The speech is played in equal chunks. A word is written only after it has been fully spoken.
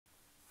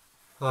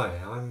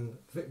Hi, I'm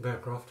Vic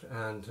Bearcroft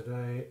and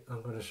today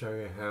I'm going to show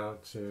you how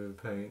to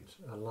paint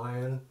a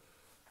lion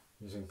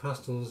using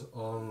pastels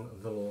on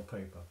velour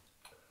paper.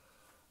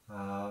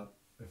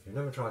 If you've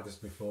never tried this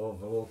before,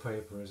 velour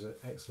paper is an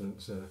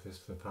excellent surface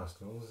for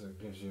pastels.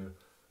 It gives you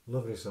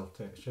lovely soft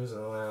textures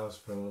and allows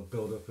for a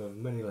build-up of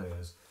many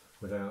layers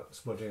without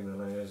smudging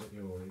the layers that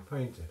you already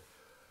painted.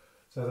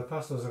 So the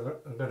pastels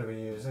I'm going to be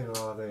using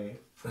are the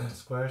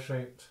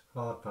square-shaped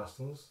hard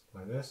pastels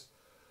like this.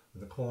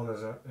 The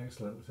corners are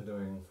excellent for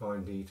doing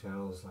fine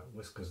details like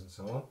whiskers and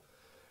so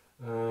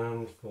on.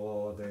 And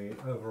for the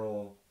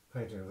overall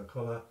painting of the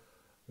colour,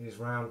 these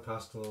round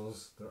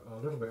pastels that are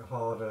a little bit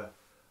harder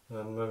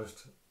than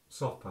most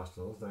soft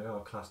pastels. They are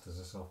classed as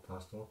a soft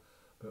pastel,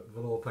 but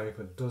velour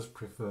paper does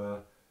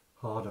prefer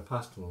harder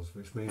pastels,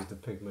 which means the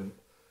pigment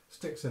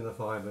sticks in the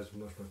fibres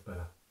much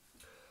better.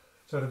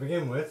 So to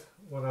begin with,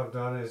 what I've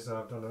done is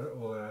I've done a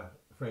little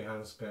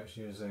freehand sketch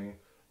using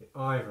the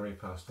ivory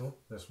pastel,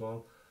 this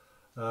one.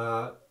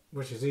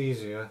 Which is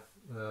easier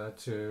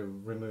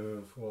to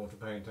remove or to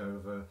paint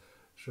over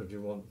should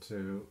you want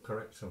to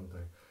correct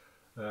something.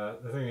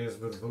 The thing is,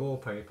 with velour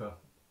paper,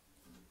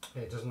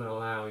 it doesn't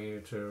allow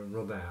you to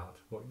rub out.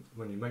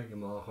 When you make your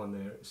mark on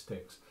there, it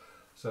sticks.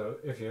 So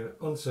if you're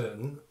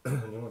uncertain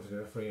and you want to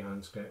do a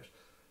freehand sketch,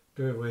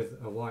 do it with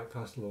a white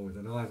pastel or with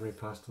an ivory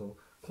pastel,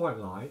 quite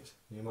light.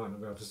 You might not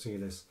be able to see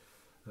this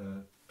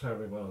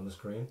terribly well on the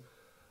screen,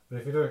 but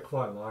if you do it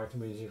quite light, it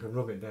means you can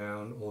rub it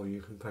down or you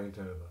can paint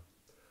over.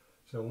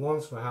 So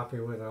once we're happy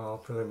with our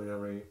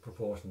preliminary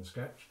proportion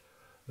sketch,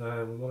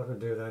 then what I can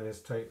do then is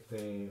take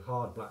the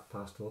hard black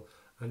pastel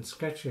and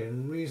sketch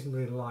in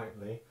reasonably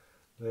lightly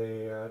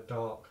the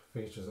dark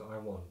features that I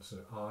want, so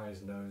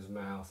eyes, nose,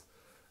 mouth,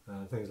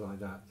 things like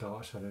that,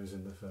 dark shadows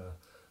in the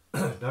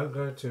fur. Don't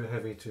go too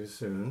heavy too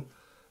soon,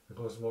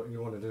 because what you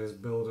want to do is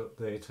build up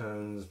the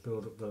tones,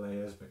 build up the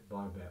layers bit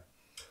by bit.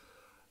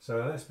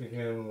 So let's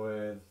begin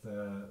with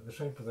the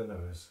shape of the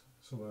nose,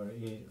 somewhere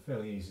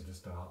fairly easy to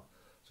start.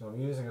 So I'm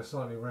using a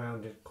slightly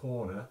rounded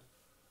corner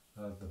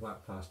of the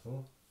black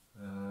pastel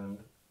and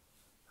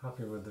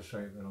happy with the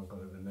shape that I've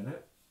got at the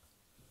minute.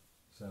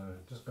 So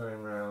just going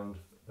around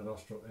the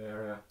nostril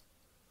area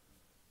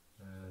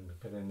and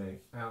getting the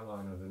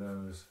outline of the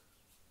nose.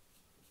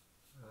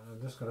 And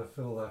I'm just going to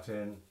fill that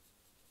in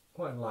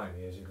quite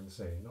lightly, as you can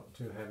see, not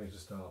too heavy to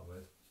start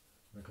with.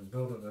 We can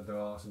build up the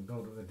darks and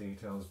build up the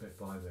details bit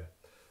by bit.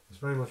 It's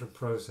very much a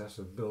process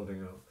of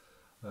building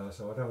up.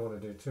 So I don't want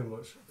to do too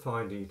much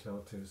fine detail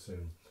too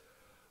soon.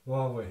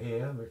 While we're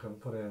here, we can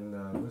put in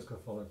whisker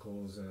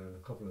follicles and a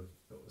couple of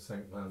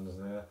scent glands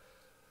there.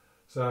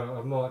 So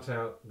I've marked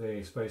out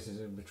the spaces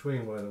in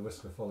between where the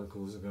whisker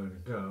follicles are going to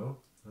go.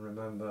 And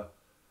remember,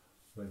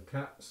 with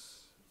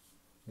cats,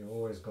 you've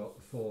always got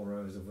 4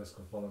 rows of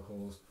whisker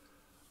follicles,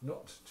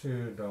 not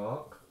too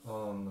dark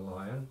on the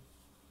lion,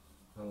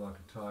 unlike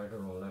a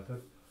tiger or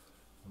leopard.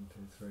 1,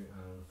 2, 3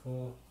 and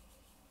 4.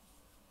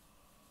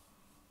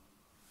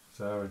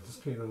 So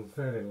just keep them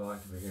fairly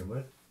light to begin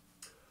with.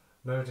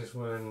 Notice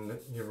when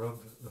you rub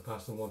the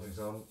pastel once it's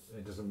on,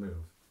 it doesn't move.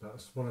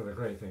 That's one of the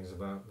great things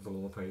about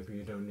velour paper,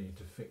 you don't need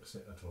to fix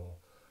it at all.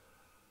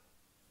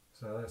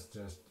 So let's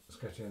just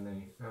sketch in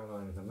the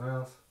outline of the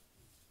mouth.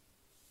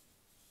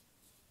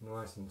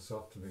 Nice and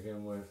soft to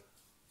begin with.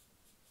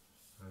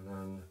 And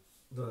then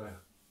the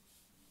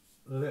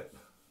lip,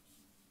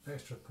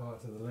 extra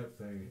part of the lip,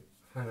 the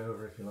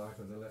hangover if you like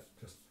of the lip,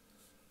 just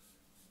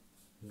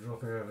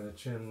dropping over the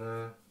chin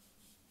there.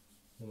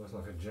 Almost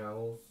like a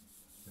jowl.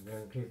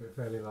 Again, keep it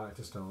fairly light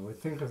to start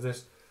with. Think of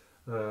this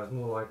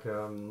more like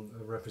a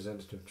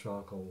representative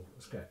charcoal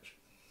sketch.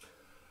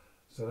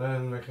 So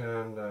then we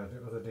can do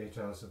other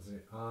details of the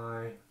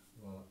eye.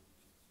 Well,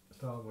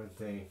 start with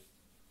the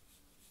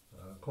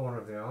corner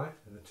of the eye,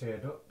 the tear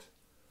duct,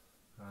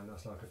 and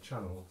that's like a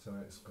channel. So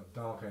it's got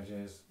dark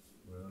edges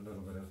with a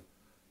little bit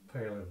of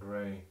paler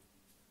grey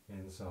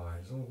inside.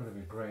 It's all going to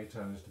be grey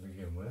tones to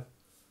begin with.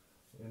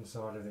 The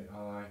inside of the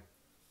eye,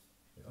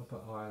 the upper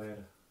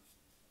eyelid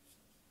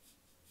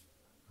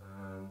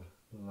and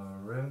lower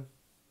rim.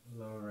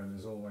 Lower rim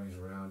is always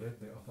rounded.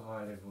 The upper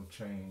eyelid will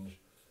change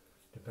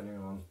depending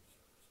on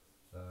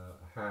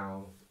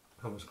how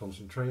much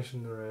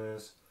concentration there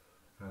is,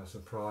 how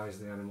surprised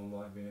the animal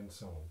might be and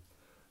so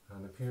on.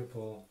 And the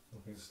pupil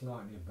looking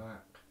slightly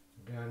back.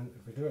 Again,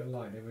 if we do it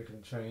lightly, we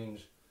can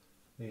change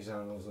these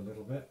angles a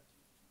little bit.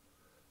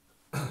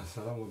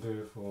 So that will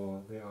do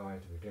for the eye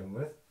to begin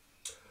with.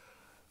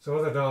 So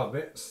other dark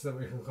bits that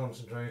we can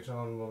concentrate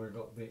on, well, we've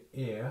got the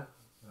ear,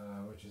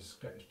 which is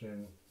sketched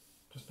in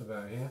just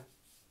about here.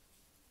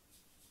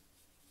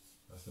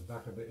 That's the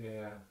back of the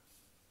ear,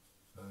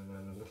 and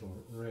then a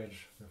little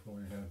ridge before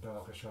we get a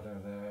darker shadow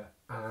there,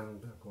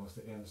 and of course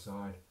the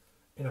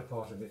inner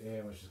part of the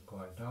ear, which is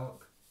quite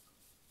dark,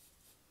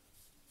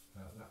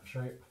 that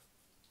shape.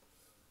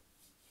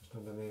 Just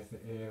underneath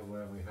the ear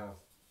where we have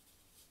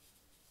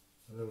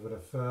a little bit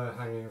of fur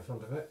hanging in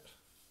front of it,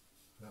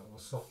 that will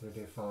softly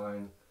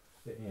define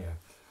the ear.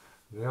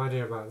 The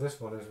idea about this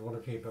one is we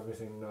want to keep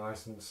everything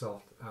nice and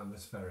soft,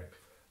 atmospheric.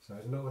 So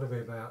it's not going to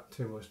be about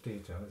too much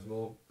detail, it's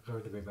more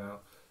going to be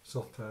about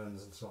soft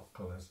tones and soft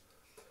colours.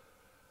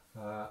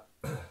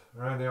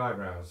 Around the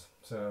eyebrows,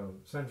 so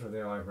centre of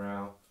the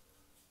eyebrow,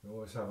 we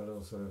always have a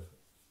little sort of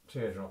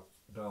teardrop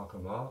darker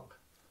mark,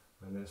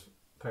 and it's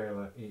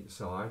paler each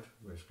side,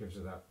 which gives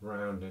it that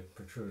rounded,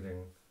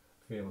 protruding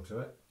feel to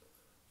it.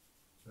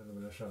 A little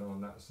bit of shadow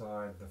on that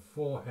side. The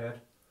forehead,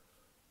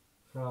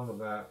 from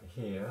about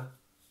here,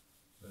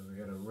 then we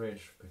get a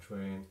ridge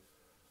between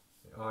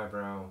the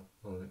eyebrow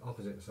on the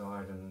opposite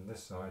side and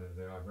this side of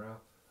the eyebrow,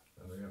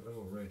 and we get a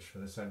little ridge for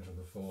the centre of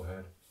the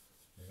forehead.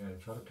 Again,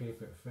 try to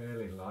keep it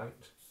fairly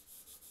light,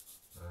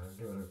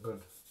 give it a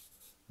good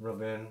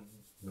rub in.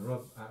 The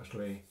rub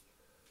actually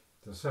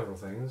does several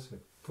things.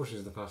 It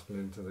pushes the pastel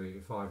into the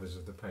fibres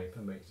of the paper,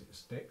 makes it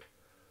stick,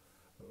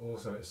 but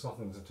also it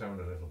softens the tone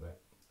a little bit.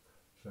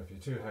 So if you're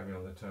too heavy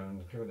on the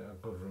tone, giving it a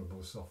good rub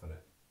will soften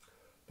it.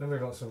 Then we've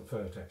got some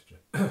fur texture.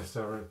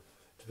 So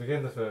to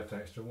begin the fur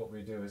texture, what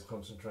we do is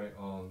concentrate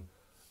on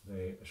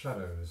the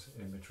shadows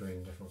in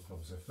between different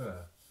clumps of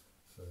fur.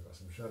 So we've got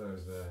some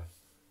shadows there,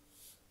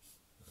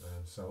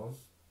 and so on.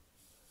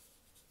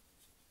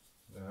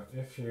 Now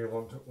if you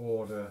want to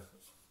order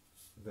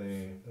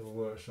the little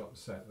workshop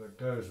set that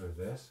goes with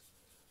this,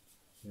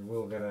 you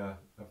will get a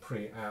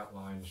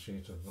pre-outlined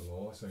sheet of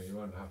velour, so you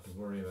won't have to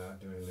worry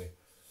about doing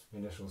the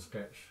initial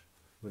sketch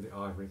with the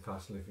ivory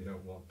pastel if you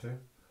don't want to.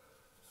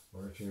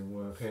 Or if you're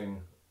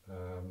working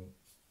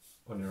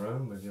on your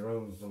own with your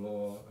own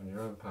velour and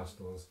your own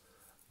pastels,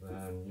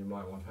 then you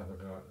might want to have a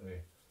go at the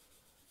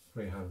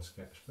freehand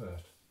sketch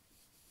first.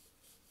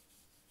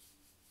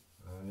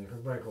 And you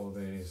can break all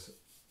these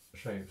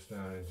shapes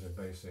down into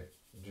basic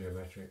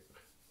geometric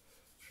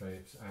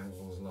shapes,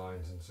 angles,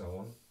 lines and so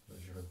on,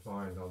 which you can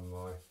find on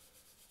my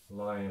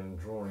lion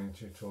drawing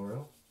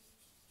tutorial.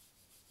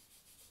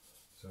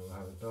 So we'll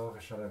have a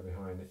darker shadow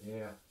behind the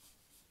ear,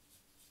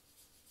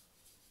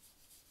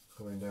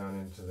 coming down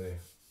into the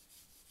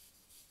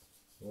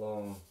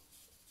long,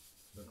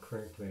 the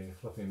crinkly,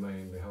 fluffy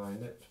mane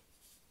behind it.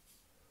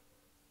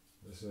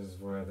 This is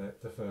where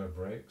the fur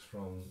breaks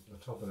from the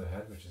top of the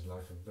head, which is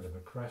like a bit of a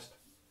crest,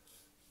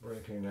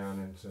 breaking down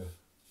into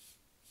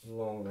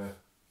longer,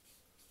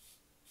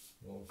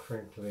 more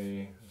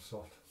crinkly,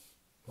 soft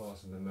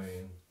parts of the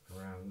mane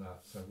around that.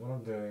 So what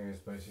I'm doing is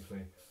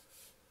basically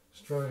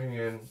stroking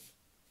in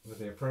with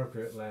the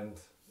appropriate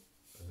length,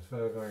 and the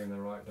fur going in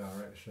the right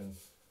direction,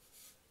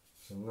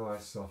 some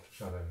nice soft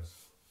shadows.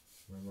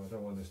 Remember, I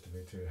don't want this to be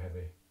too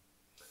heavy.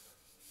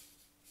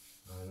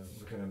 And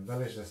we can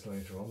embellish this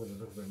later on with a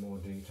little bit more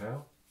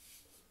detail.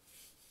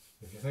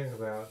 If you think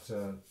about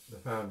the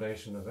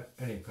foundation of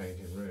any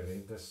painting,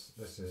 really, this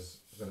is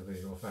going to be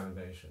your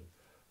foundation.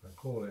 I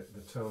call it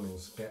the tonal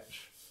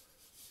sketch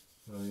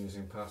when I'm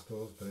using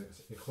pastels, but it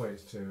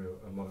equates to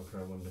a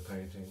monochrome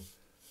underpainting,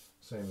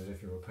 same as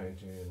if you were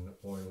painting in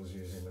oils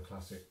using the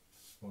classic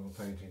oil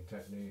painting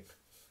technique,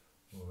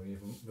 or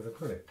even with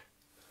acrylic.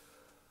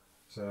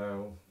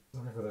 So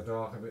looking for the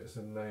darker bits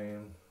of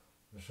mane,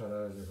 the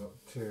shadows, we've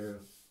got two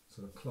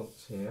sort of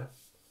clumps here,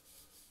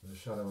 with a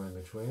shadow in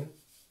between,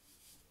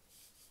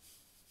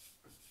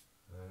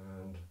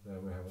 and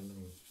then we have a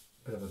little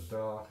bit of a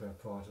darker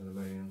part of the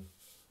mane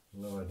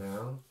lower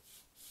down.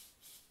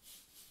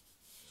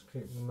 Just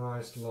keep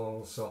nice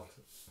long soft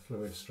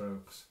fluid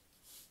strokes.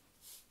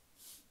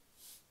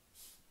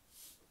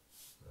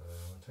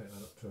 I'll take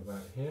that up to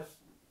about here.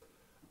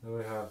 Then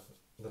we have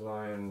the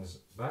lion's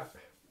back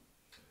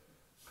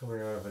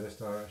coming over this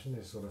direction.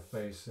 He's sort of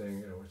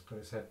facing, he's got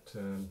his head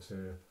turned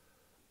to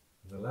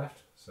the left,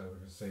 so we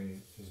can see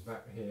his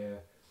back here,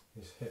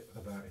 his hip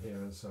about here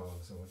and so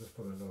on. So we'll just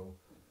put a little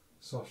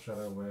soft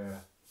shadow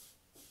where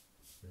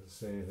you can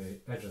see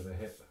the edge of the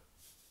hip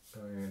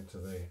going into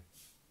the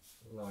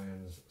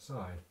lion's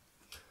side.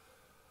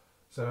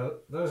 So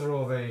those are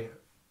all the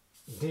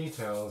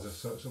details as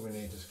such that we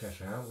need to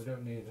sketch out. We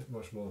don't need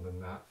much more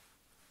than that.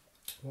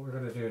 What we're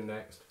going to do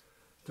next,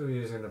 still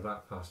using the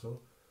black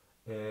pastel,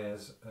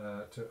 is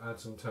to add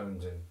some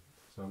tones in.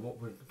 So what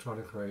we're trying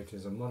to create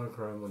is a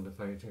monochrome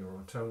underpainting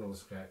or a tonal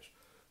sketch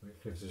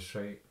which gives us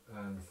shape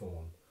and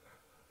form.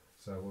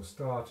 So we'll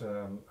start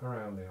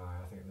around the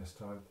eye, I think this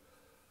time.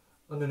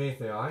 Underneath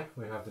the eye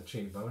we have the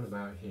cheekbone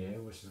about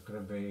here, which is going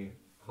to be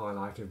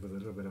highlighted with a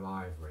little bit of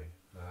ivory.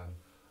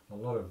 A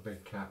lot of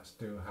big cats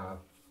do have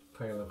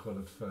paler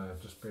coloured fur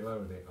just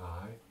below the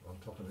eye, on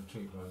top of the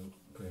cheekbone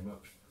pretty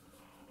much,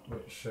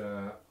 which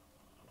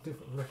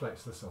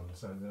reflects the sun,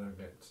 so they don't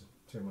get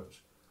too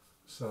much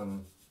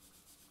sun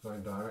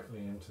going directly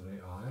into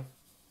the eye.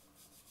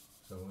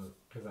 So we'll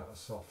give that a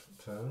soft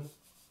tone.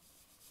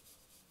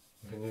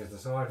 You can use the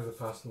side of the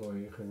pastel, or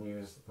you can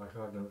use, like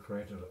I've done,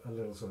 create a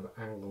little sort of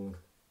angled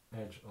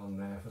edge on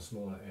there for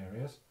smaller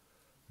areas.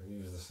 We can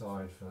use the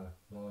side for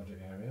larger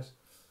areas.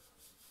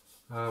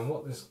 And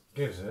what this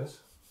gives us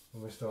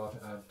when we start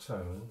to add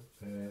tone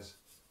is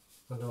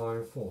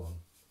underlying form.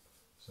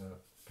 So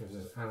it gives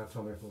us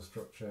anatomical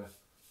structure,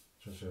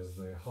 such as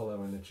the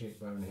hollow in the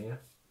cheekbone here,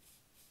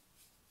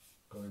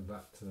 going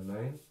back to the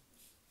mane.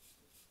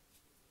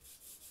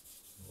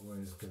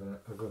 Always give it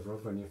a good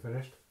rub when you're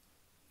finished.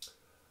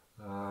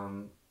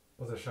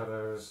 Other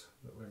shadows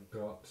that we've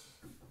got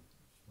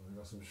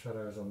some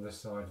shadows on this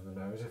side of the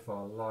nose. If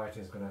our light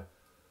is going to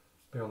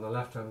be on the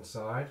left hand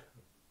side,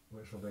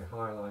 which will be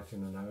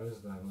highlighting the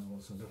nose, then we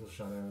want some little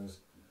shadows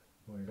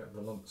where you get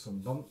the lumps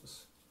and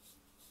bumps.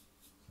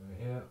 So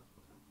here,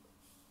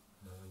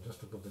 and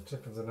just above the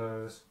tip of the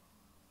nose,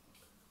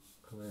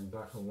 coming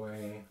back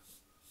away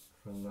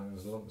from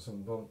those lumps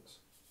and bumps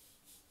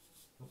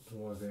up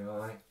towards the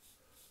eye.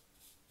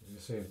 You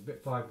see,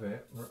 bit by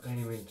bit, we're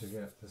aiming to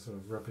get the sort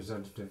of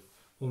representative,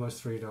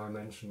 almost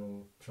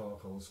three-dimensional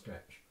charcoal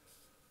sketch.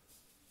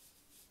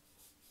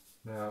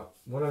 Now,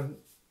 when I'm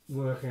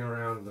working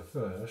around the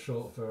fur,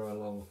 short fur or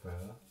long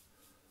fur,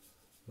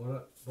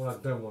 what I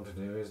don't want to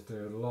do is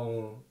do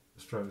long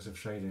strokes of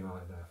shading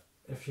like that.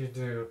 If you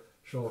do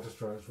shorter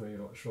strokes where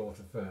you've got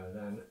shorter fur,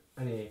 then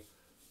any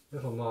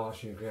little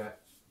marks you get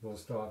will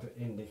start to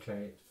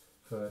indicate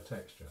fur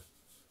texture.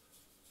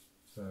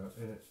 So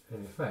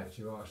in effect,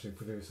 you're actually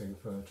producing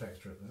fur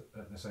texture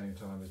at the same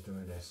time as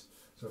doing this.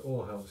 So it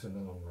all helps in the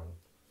long run.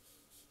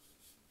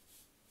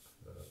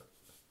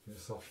 Your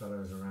soft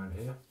shadows around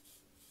here.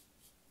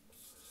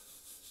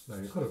 Now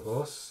you could, of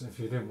course, if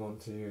you didn't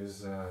want to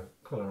use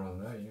colour on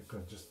there, you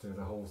could just do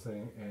the whole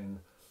thing in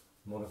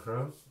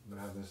monochrome. We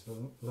have this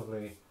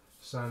lovely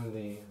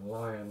sandy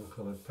lion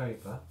coloured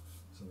paper,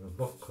 sort of a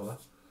buff colour,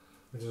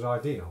 which is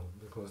ideal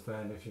because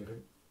then if you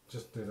could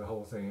just do the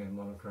whole thing in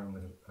monochrome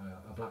with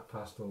a black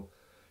pastel,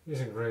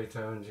 using grey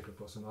tones, you could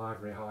put some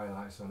ivory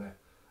highlights on it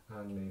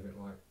and leave it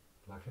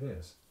like it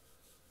is.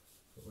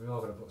 But we are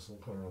going to put some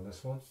colour on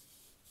this one.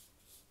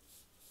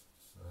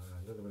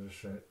 A little bit of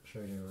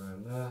shading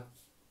around there.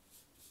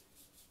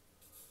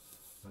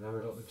 And then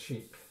we've got the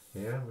cheek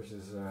here, which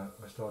is,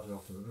 I started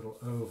off with a little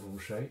oval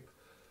shape,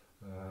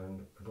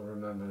 and I've got to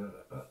remember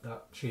that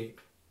that cheek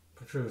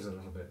protrudes a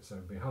little bit, so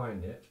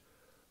behind it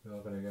we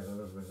are going to get a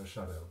little bit of a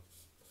shadow.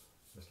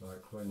 Just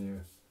like when you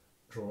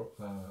draw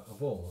a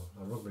ball,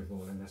 a rugby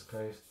ball in this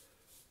case,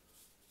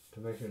 to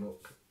make it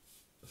look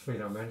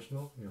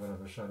three-dimensional, you're going to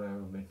have a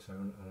shadow,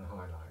 mid-tone and a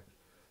highlight.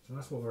 So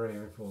that's what we're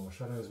aiming for,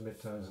 shadows,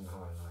 mid-tones and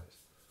highlights.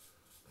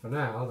 For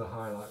now, the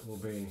highlight will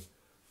be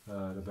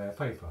the bare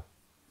paper,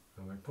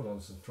 and we'll put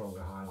on some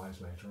stronger highlights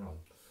later on.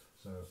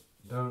 So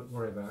don't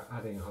worry about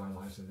adding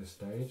highlights at this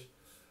stage.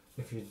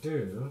 If you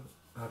do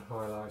add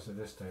highlights at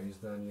this stage,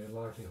 then your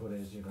likelihood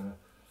is you're going to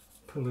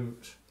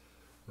pollute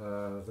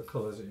the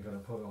colours that you're going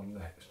to put on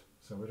next.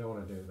 So we don't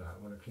want to do that.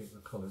 We want to keep the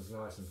colours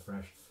nice and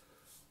fresh,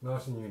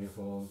 nice and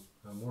uniform,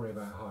 and worry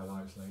about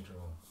highlights later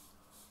on.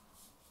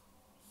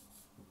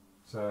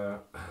 So,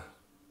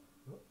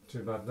 not too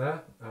bad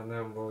there. And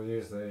then we'll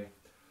use the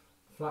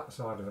flat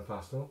side of the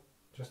pastel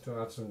just to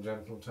add some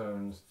gentle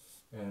tones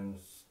in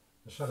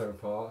the shadow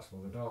parts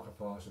or the darker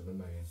parts of the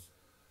mane.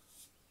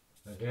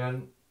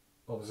 Again,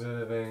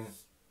 observing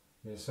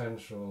the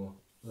essential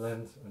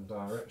length and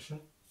direction.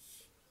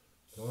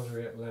 So once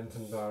we get length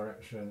and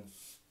direction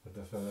with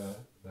the fur,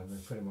 then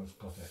we've pretty much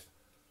got it.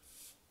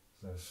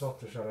 So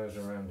softer shadows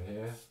around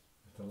here.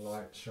 If the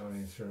light's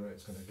shining through,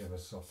 it's going to give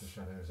us softer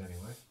shadows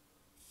anyway.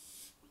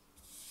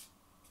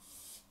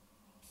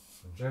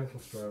 So gentle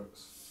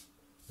strokes.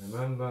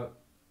 Remember,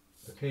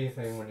 the key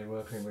thing when you're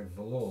working with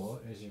velour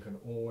is you can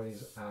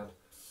always add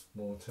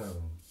more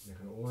tone. You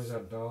can always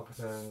add darker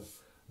tones,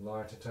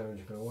 lighter tones,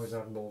 you can always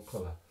add more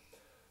colour.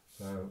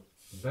 So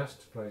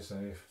best to play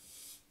safe,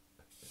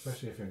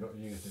 especially if you've not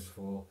used it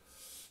before,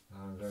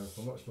 and go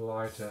for much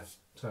lighter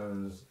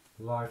tones,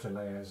 lighter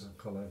layers of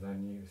colour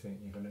than you think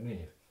you're going to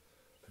need,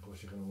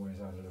 because you can always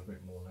add a little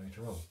bit more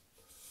later on.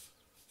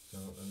 So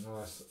a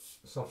nice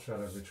soft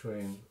shadow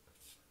between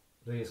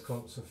these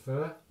clumps of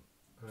fur,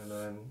 and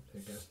then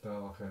it gets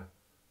darker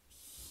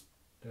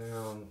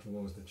down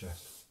towards the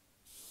chest.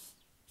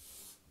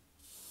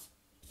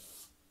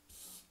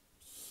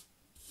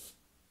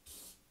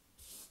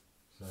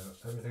 So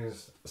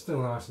everything's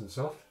still nice and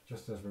soft,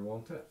 just as we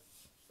want it.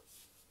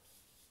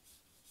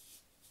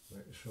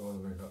 Make sure that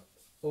we've got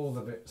all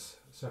the bits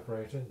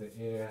separated,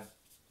 the ear,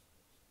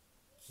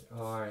 the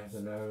eye,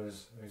 the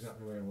nose,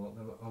 exactly where we want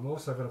them. I'm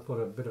also going to put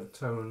a bit of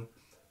tone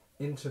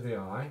into the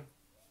eye,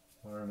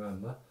 I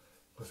remember,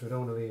 because we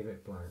don't want to leave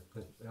it blank.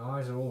 The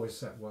eyes are always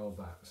set well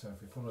back, so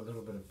if we put a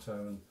little bit of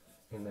tone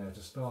in there to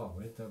start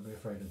with, don't be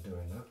afraid of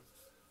doing that.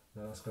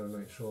 Now that's going to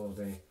make sure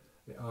the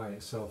eye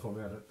itself, when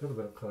we add a little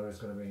bit of colour, is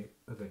going to be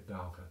a bit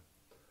darker.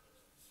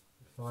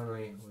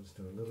 Finally, we'll just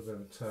do a little bit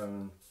of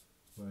tone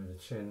where the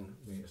chin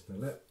meets the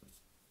lip,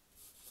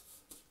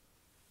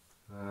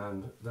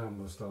 and then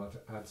we'll start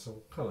to add some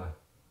colour.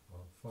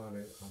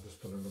 Finally, I'll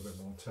just put a little bit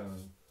more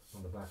tone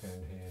on the back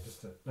end here,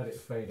 just to let it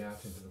fade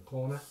out into the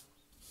corner.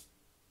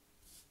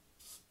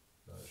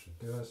 That should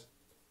do us.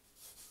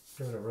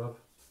 Give it a rub.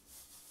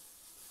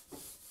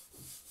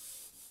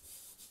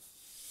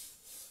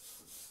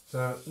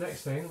 So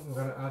next thing, we're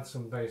going to add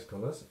some base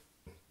colours,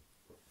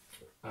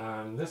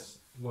 and this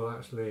will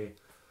actually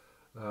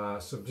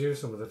subdue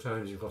some of the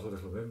tones you've got a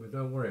little bit, but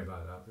don't worry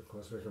about that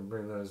because we can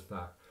bring those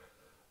back.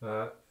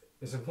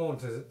 it's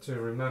important to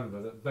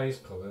remember that base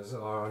colours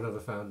are another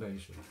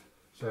foundation.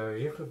 So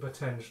you could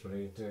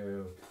potentially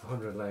do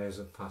 100 layers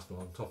of pastel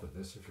on top of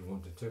this if you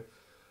wanted to.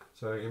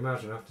 So you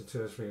imagine after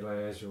 2 or 3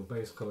 layers your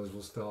base colours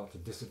will start to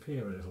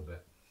disappear a little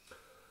bit.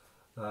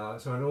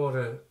 So in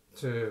order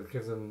to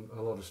give them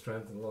a lot of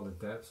strength and a lot of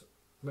depth,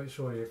 make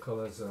sure your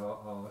colours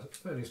are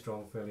fairly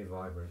strong, fairly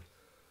vibrant.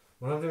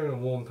 When I'm doing a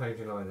warm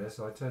painting like this,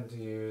 I tend to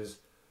use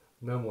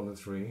no more than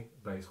 3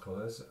 base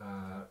colours,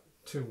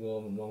 2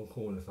 warm and 1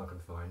 cool if I can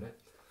find it.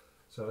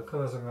 So the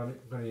colours I'm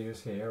going to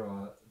use here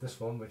are this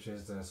one, which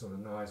is the sort of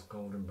nice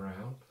golden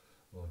brown,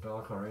 or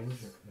dark orange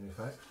in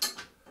effect.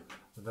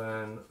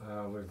 Then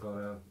we've got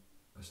a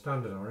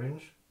standard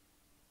orange,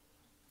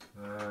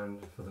 and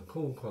for the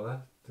cool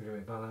colour, to give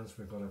it balance,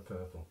 we've got a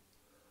purple.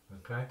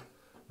 Okay,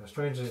 now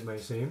strange as it may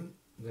seem,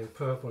 the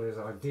purple is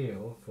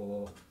ideal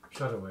for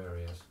shadow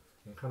areas.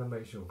 It kind of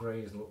makes your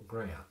greys look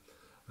greyer,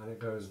 and it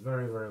goes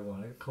very, very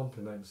well. It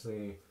complements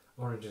the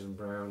oranges and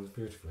browns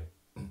beautifully.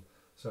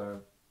 So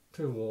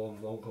 2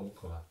 warm, 1 cool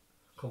colour,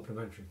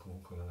 complementary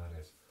cool colour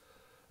that is.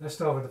 Let's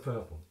start with the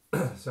purple.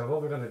 So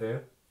what we're going to do,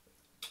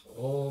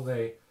 all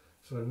the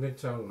sort of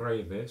mid-tone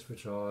grey bits,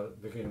 which are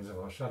the beginnings of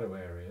our shadow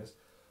areas,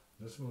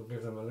 this will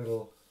give them a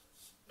little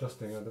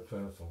dusting of the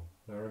purple.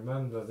 Now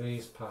remember,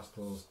 these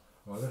pastels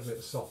are a little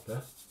bit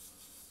softer,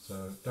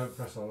 so don't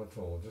press on at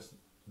all, just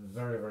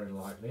very, very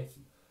lightly.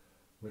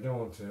 We don't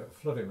want to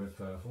flood it with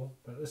purple,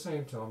 but at the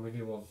same time we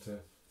do want to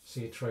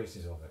see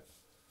traces of it.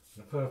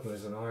 The purple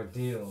is an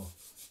ideal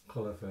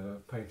colour for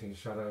painting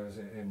shadows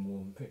in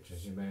warm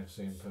pictures. You may have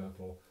seen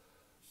purple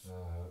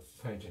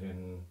painted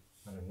in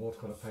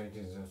watercolour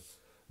paintings of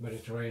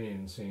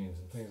Mediterranean scenes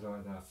and things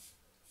like that.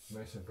 It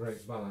makes a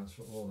great balance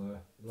for all the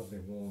lovely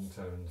warm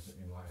tones that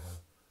you might have.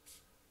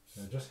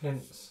 So just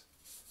hints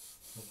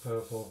of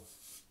purple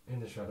in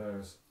the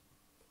shadows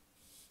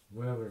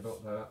where we've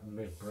got that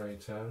mid-grey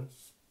tone.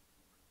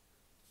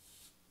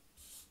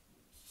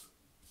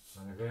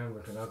 And again,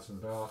 we can add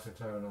some darker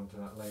tone onto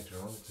that later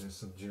on to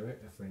subdue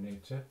it if we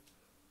need to.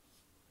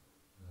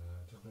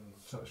 Just a little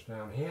touch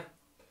down here,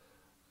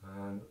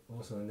 and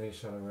also in these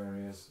shadow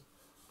areas,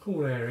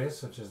 cool areas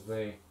such as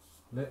the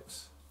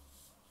lips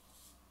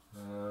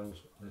and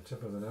the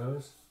tip of the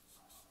nose.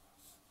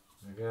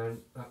 Again,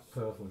 that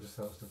purple just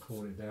helps to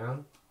cool it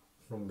down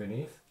from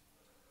beneath.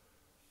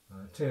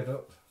 Tiered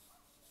up,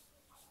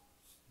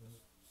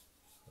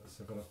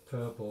 so I've got a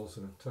purple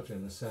sort of touch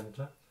in the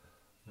centre,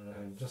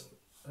 and just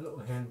a little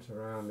hint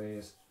around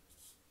these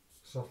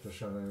softer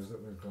shadows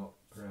that we've got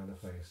around the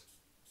face.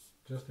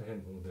 Just a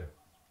hint will do.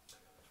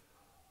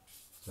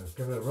 So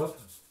give it a rub.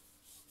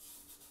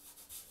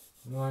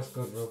 Nice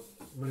good rub.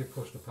 Really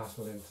push the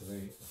pastel into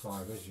the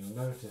fibres. You'll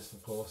notice,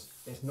 of course,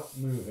 it's not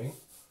moving.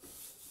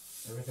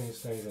 Everything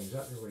stays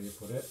exactly where you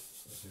put it,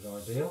 which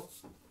is ideal.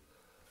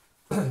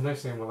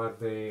 Next thing, we'll add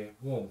the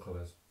warm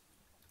colours.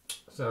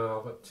 So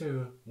I've got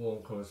 2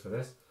 warm colours for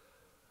this.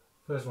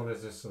 First one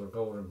is this sort of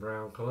golden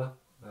brown colour,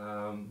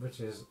 which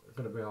is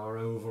going to be our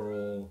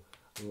overall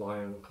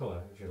lion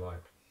colour, if you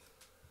like.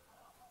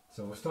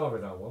 So we'll start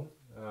with that one.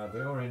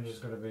 The orange is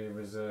going to be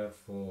reserved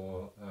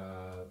for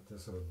the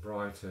sort of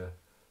brighter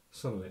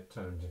sunlit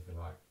tones, if you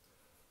like.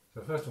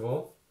 So first of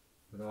all,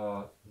 with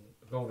our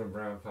golden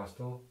brown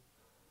pastel,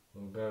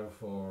 we'll go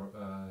for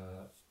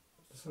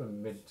sort of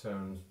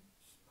mid-tone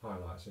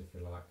highlights, if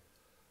you like.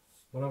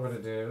 What I'm going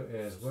to do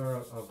is where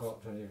I've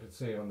got, and you can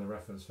see on the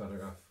reference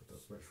photograph,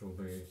 which will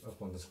be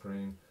up on the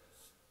screen,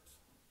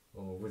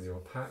 or with your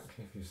pack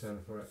if you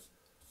send for it,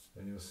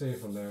 and you'll see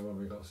from there where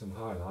we've got some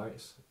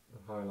highlights.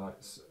 The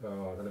highlights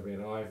are going to be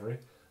in ivory.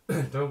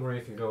 Don't worry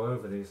if you go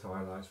over these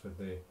highlights with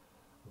the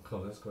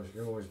colours, because you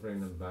can always bring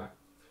them back.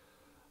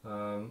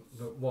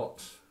 But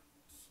what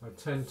I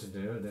tend to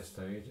do at this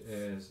stage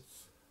is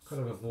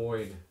kind of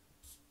avoid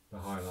the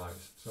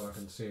highlights so I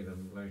can see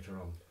them later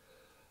on.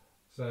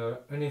 So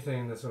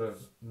anything that's sort of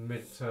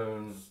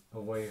mid-tone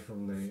away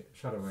from the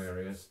shadow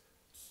areas,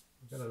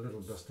 get a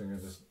little dusting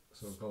of this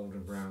sort of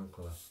golden brown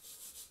colour.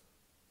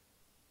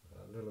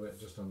 A little bit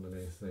just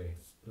underneath the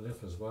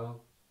lip as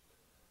well.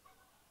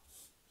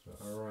 So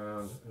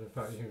around, and in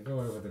fact you can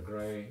go over the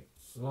grey.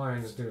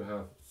 Lions do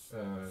have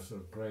sort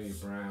of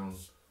grey-brown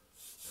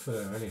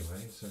fur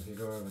anyway, so if you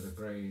go over the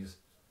greys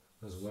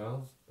as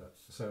well, that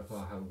so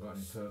far haven't got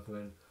any purple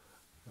in,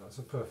 that's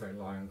a perfect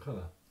lion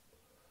colour.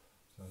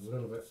 So a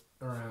little bit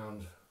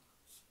around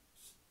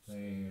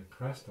the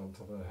crest on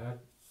top of the head,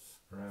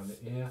 around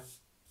the ear,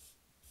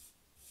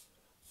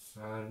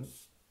 and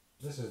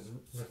this is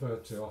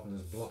referred to often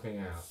as blocking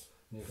out.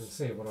 And you can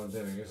see what I'm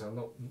doing is I'm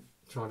not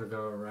trying to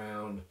go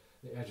around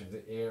the edge of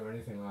the ear or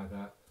anything like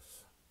that,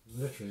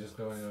 literally just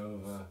going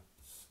over,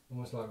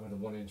 almost like with a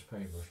 1-inch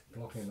paintbrush,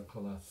 blocking the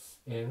colour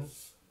in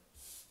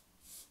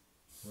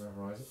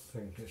wherever I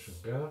think it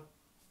should go.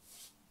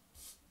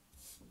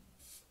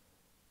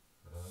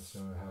 So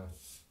we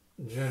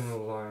have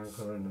general lion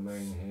colour in the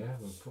main here.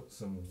 We'll put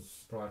some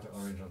brighter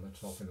orange on the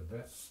top in a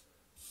bit.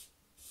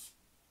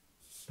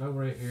 Don't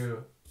worry if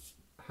you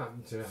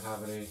happen to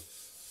have any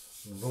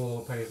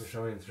velour paper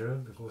showing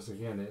through, because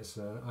again it's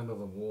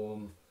another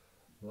warm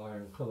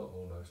lion colour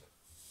almost.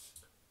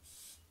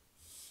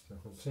 So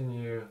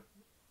continue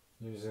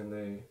using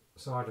the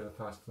side of the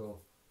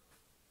pastel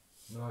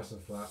nice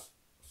and flat,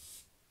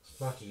 as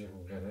flat as you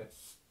can get it.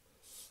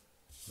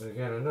 But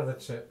again, another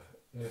tip,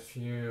 if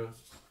you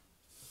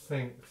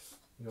think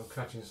you're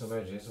catching some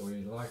edges, or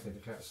you're likely to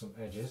catch some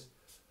edges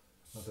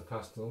of the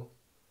pastel,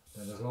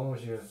 then as long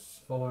as you're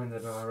following the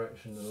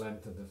direction and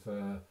length of the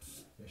fur,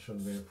 it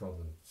shouldn't be a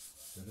problem.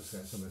 You'll just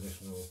get some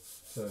additional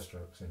fur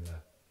strokes in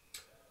there.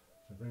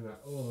 So bring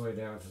that all the way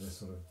down to this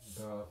sort of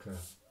darker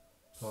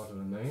part of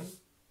the mane.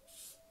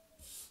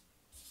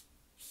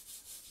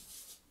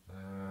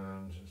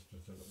 And just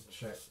a little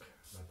check,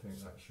 I think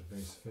that should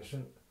be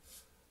sufficient.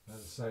 As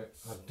I say,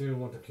 I do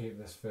want to keep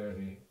this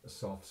fairly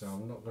soft, so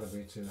I'm not going to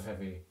be too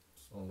heavy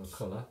on the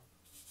colour.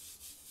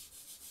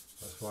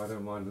 That's why I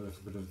don't mind a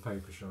little bit of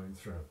paper showing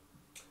through.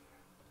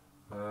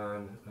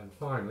 And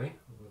finally,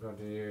 we're going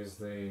to use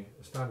the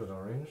standard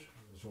orange,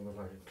 which will look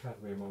like a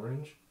cadmium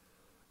orange.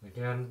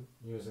 Again,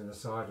 using the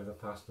side of the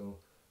pastel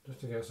just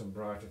to get some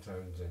brighter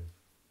tones in.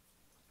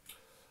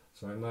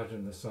 So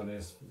imagine the sun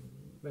is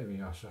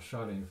maybe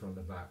shining from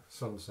the back,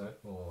 sunset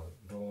or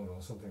dawn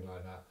or something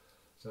like that.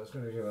 So it's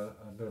going to give a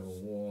bit of a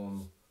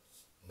warm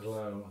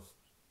glow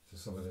to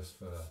some of this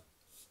fur.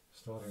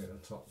 Starting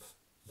at the top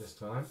this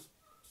time.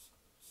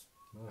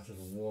 Nice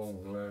little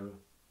warm glow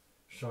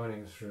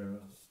shining through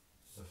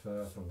the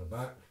fur from the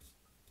back.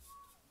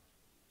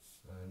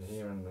 And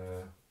here and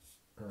there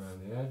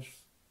around the edge.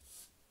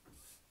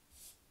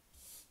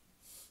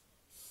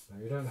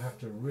 Now you don't have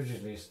to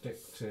rigidly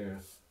stick to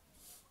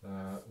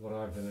what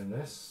I've done in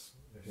this.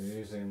 If you're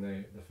using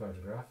the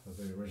photograph of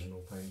the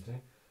original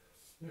painting,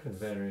 you can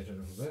vary it a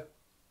little bit,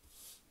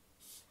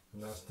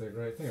 and that's the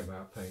great thing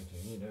about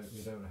painting.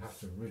 You don't have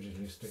to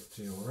rigidly stick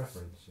to your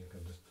reference. You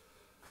can just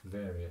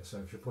vary it. So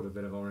if you put a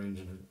bit of orange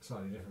in a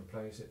slightly different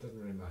place, it doesn't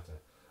really matter,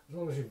 as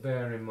long as you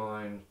bear in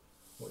mind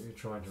what you're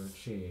trying to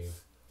achieve,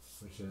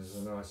 which is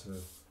a nice sort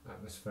of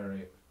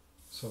atmospheric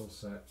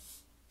sunset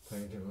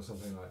painting or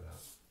something like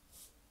that.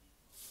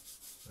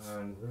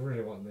 And we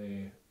really want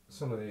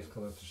some of these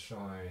colours to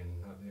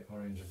shine, like the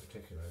orange in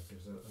particular. It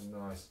gives a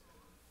nice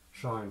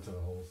shine to the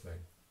whole thing.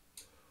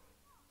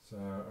 So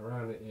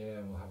around the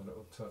ear we'll have a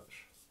little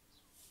touch.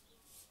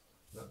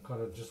 That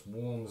kind of just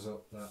warms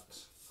up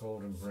that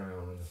golden brown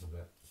a little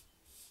bit.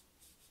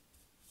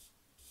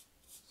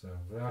 So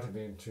without it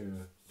being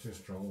too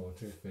strong or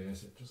too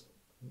fierce, it just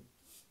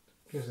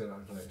gives it that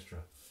little extra.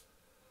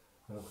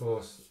 And of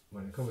course,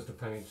 when it comes to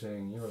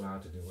painting, you're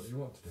allowed to do what you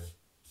want to do.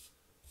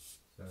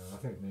 So I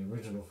think the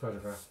original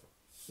photograph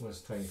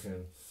was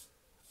taken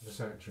at a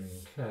sanctuary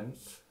in Kent,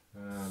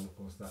 and of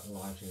course that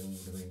lighting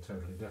would have been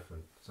totally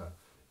different. So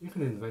you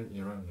can invent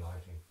your own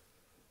lighting.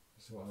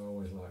 That's what I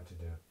always like to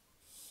do.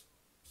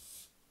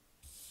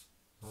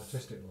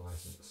 Artistic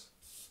license.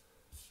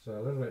 So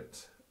a little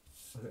bit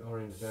of the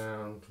orange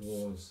down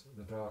towards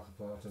the darker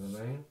part of the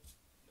mane,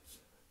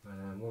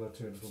 and one or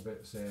two little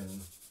bits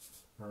in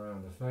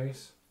around the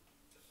face.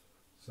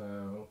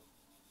 So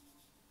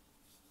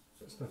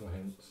just little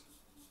hints.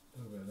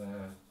 A little bit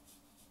there,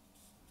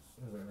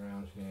 a little bit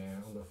around here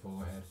on the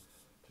forehead,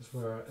 just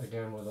where,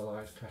 again, where the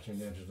light's catching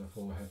the edge of the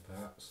forehead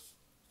perhaps.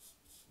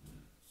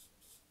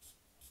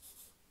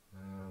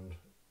 And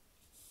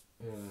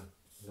in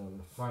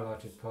the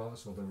highlighted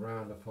parts, or the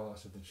rounder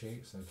parts of the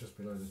cheeks, so just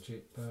below the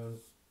cheekbone.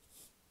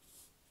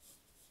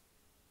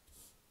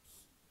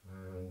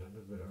 And a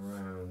little bit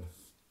around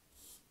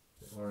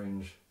the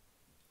orange,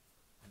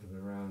 a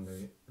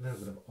little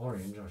bit of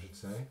orange I should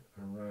say,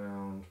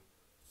 around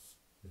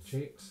the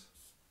cheeks,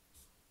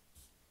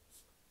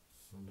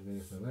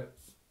 underneath the lip,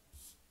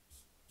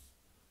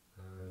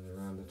 and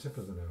around the tip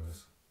of the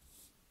nose.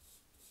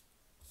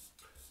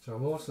 So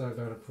I'm also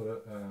going to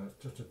put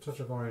just a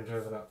touch of orange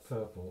over that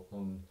purple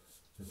on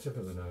the tip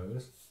of the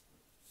nose,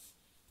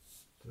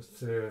 just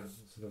to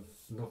sort of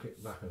knock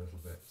it back a little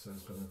bit, so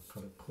it's got a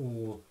kind of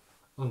cool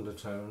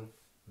undertone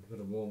with a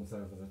bit of warmth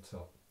over the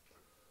top.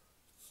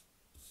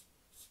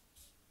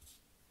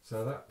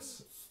 So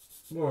that's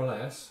more or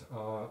less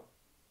our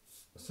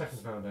second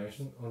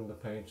foundation on the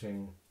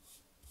painting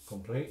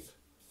complete,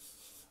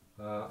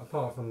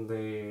 apart from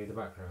the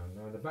background.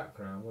 Now in the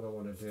background, what I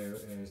want to do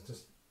is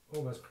just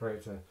almost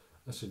create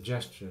a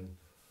suggestion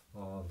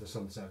of the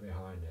sunset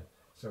behind it.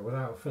 So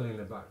without filling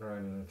the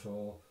background in at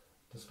all,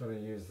 just going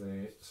to use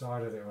the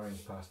side of the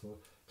orange pastel,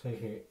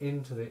 taking it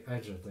into the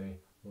edge of the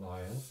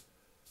lion,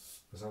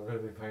 because I'm going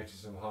to be painting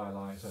some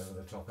highlights over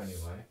the top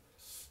anyway.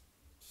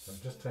 So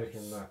just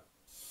taking that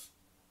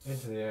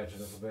into the edge a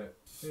little bit,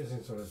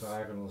 using sort of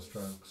diagonal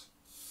strokes,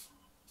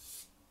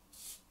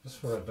 just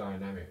for a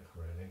dynamic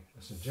really,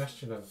 a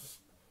suggestion of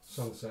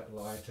sunset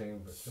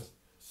lighting, but just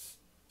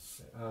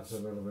it adds a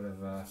little bit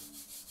of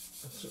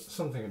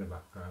something in the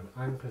background,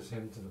 anchors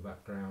him to the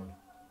background,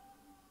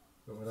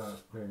 but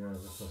without being over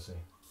fussy.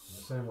 And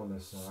the same on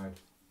this side.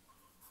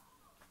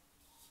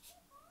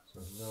 So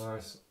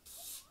nice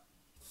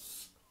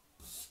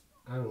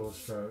angled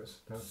strokes,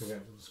 don't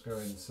forget to just go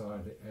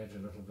inside the edge a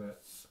little bit,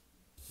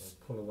 or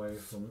pull away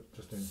from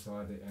just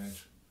inside the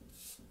edge.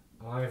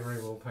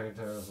 Ivory will paint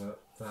over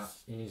that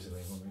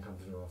easily when we come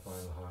to do our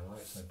final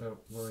highlight, so don't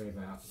worry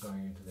about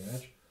going into the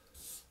edge.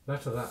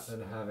 Better that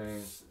than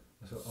having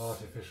a sort of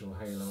artificial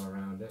halo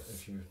around it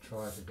if you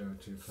try to go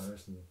too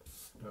close and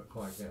don't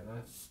quite get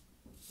there.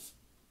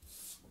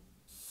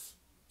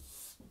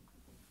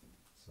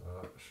 So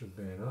that should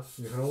be enough.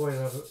 You can always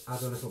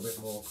add a little bit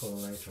more colour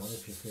later on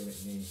if you feel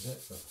it needs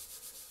it, but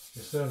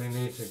you certainly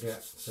need to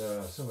get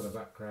some of the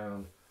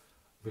background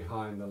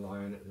behind the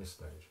line at this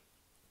stage.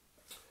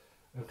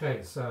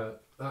 Okay, so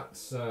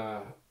that's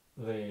the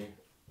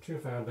two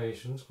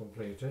foundations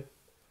completed,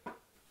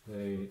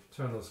 the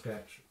tonal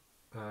sketch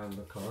and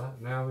the colour.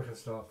 Now we can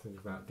start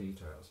thinking about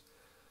details.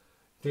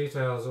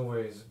 Details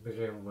always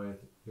begin with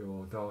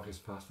your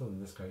darkest pastel, in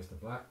this case the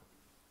black.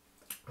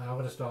 And I'm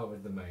going to start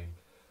with the main.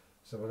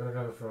 So we're going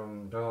to go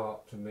from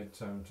dark to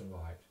mid-tone to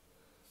light.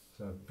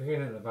 So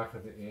begin at the back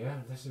of the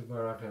ear. This is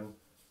where I can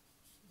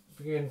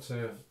begin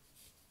to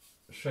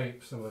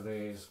shape some of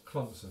these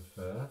clumps of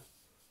fur,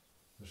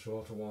 the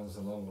shorter ones,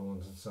 the longer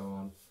ones and so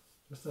on,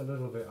 just a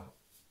little bit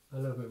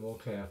more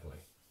carefully.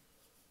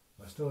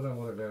 I still don't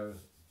want to go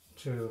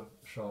too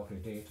sharply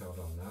detailed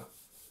on that.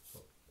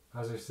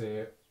 But as you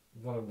see,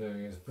 what I'm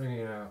doing is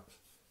bringing out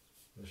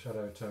the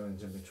shadow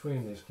tones in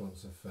between these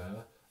clumps of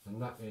fur,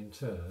 and that in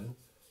turn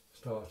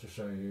starts to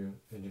show you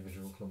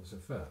individual clumps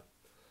of fur.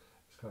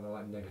 It's kind of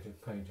like negative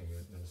painting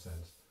in a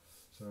sense.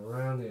 So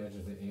around the edge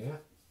of the ear,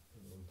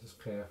 we'll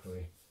just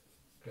carefully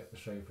get the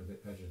shape of the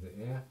edge of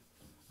the ear,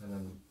 and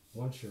then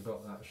once you've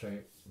got that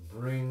shape,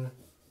 bring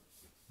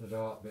the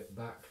dark bit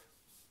back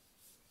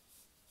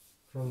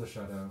from the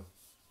shadow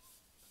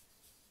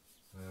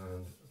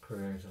and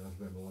create a little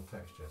bit more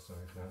texture. So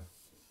you can have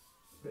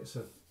bits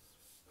of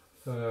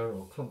fur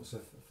or clumps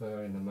of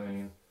fur in the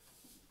mane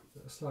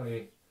that are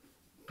slightly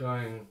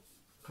going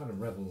kind of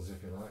rebels,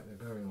 if you like.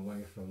 They're going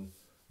away from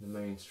the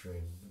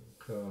mainstream,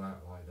 curl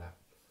out like that.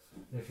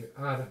 And if you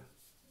add,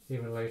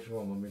 even later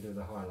on when we do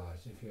the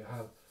highlights, if you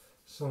have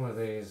some of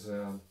these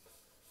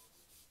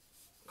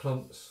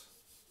clumps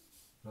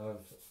of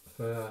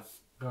fur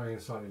going in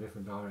slightly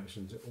different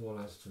directions, it all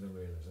adds to the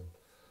realism.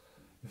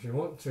 If you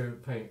want to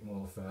paint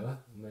more fur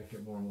and make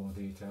it more and more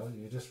detailed,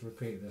 you just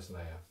repeat this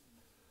layer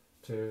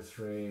 2,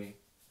 3,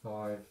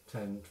 5,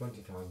 10,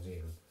 20 times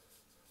even,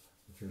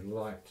 if you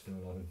like to do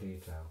a lot of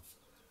detail.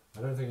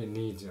 I don't think it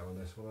needs it on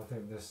this one. I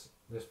think this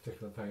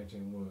particular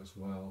painting works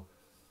well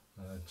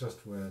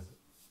just with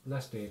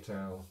less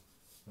detail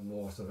and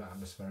more sort of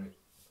atmospheric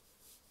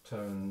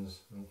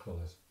tones and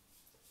colours.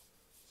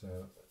 So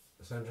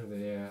the centre of the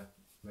ear,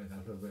 make that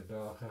a little bit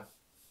darker.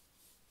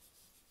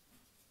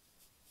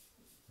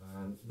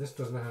 And this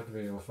doesn't have to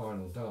be your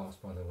final darks,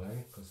 by the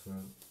way, because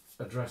we'll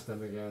address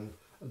them again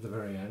at the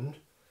very end.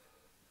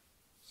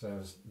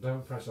 So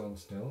don't press on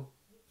still.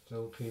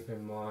 Still keep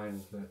in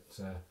mind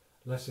that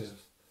less is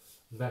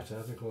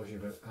better, because you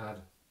can add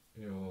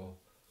your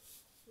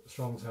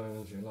strong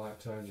tones, your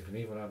light tones. You can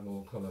even add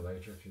more colour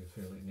later if you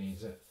feel it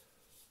needs it.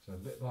 So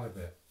bit by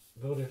bit,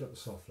 build it up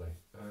softly,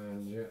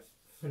 and your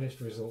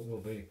finished result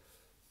will be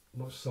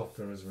much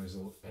softer as a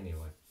result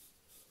anyway.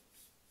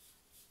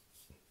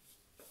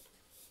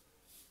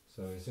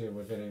 So you see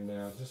we're getting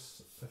now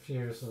just a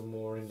few sort of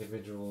more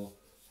individual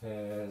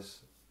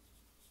hairs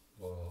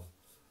or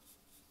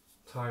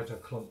tighter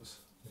clumps,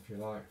 if you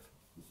like.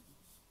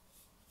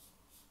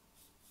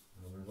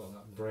 And we've got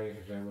that break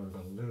again, we've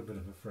got a little bit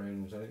of a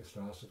fringe, then it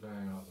starts to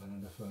going up, and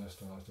then the fur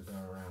starts to go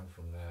around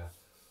from there.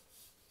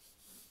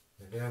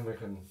 Again, we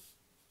can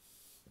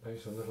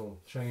make some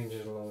little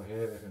changes along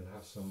here. We can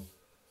have some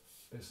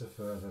bits of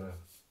fur that are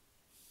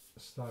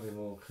slightly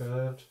more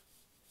curved,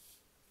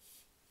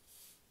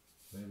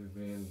 maybe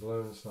being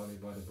blown slightly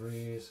by the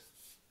breeze.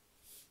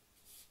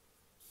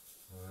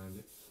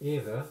 And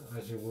either,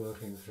 as you're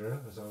working through,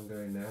 as I'm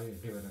doing now, you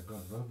give it a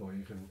good rub, or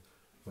you can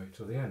wait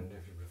till the end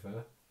if you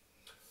prefer.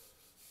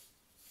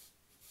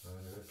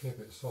 And we'll keep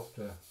it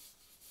softer,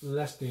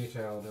 less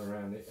detailed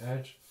around the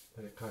edge,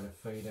 let it kind of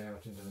fade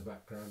out into the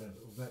background a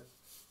little bit.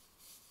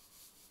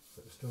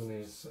 But it still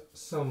needs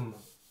some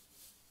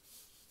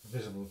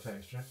visible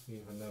texture,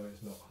 even though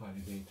it's not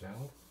highly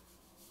detailed.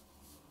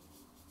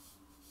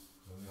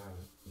 So we have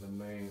the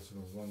mane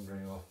sort of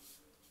wandering off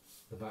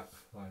the back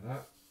like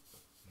that.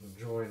 A little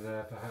join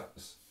there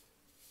perhaps,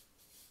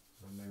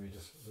 and maybe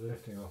just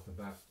lifting off the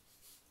back.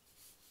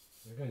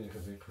 Again, you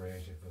can be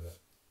creative with it.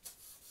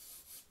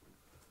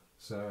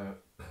 So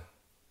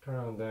carry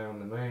on down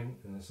the mane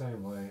in the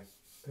same way,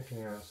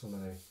 picking out some of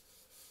the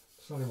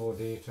slightly more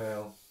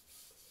detail.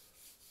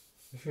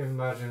 If you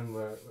imagine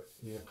where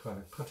you're kind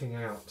of cutting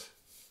out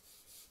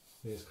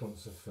these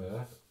clumps of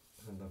fur,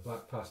 and the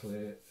black pastel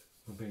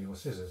would be your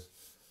scissors.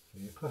 So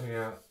you're cutting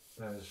out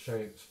those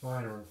shapes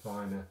finer and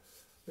finer,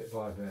 bit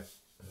by bit,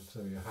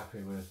 until you're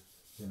happy with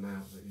the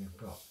amount that you've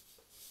got.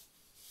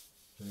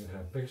 So you can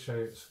have big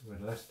shapes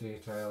with less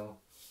detail,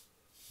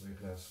 or you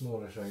can have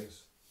smaller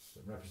shapes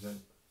that represent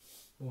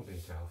more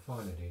detail,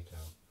 finer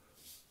detail.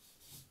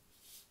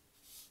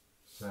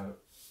 So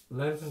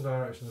length and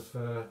direction of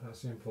fur,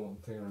 that's the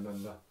important thing,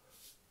 remember.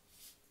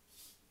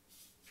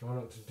 Try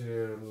not to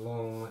do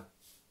long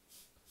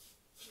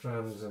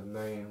strands of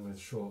mane with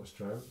short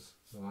strokes,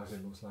 otherwise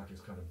it looks like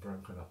it's kind of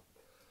broken up.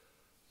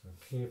 So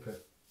keep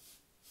it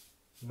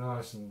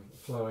nice and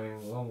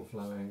flowing, long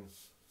flowing.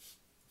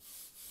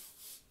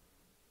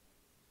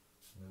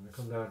 And then we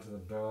come down to the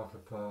darker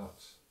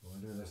parts. We'll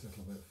do this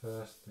little bit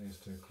first, these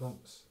two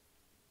clumps.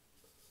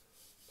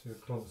 Two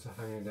clumps are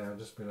hanging down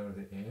just below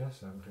the ear,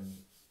 so we can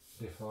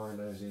define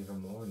those even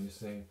more. And you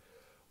see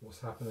what's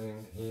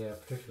happening here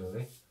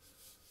particularly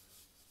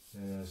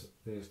is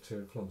these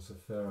two clumps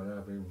of fur are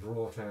now being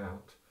brought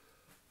out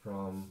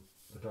from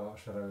the dark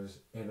shadows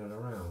in and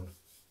around.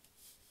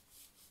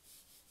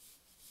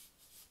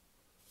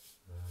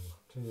 And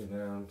continue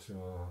down to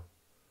our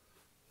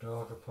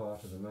darker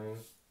part of the mane.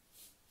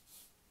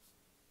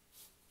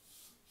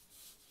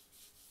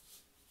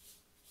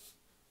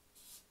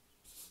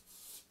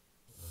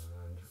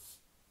 And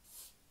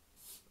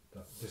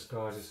that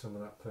disguises some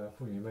of that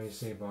purple. You may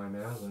see by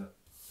now that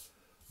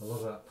a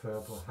lot of that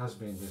purple has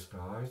been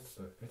disguised,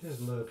 but it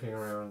is lurking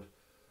around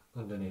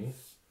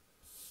underneath,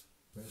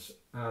 which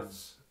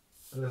adds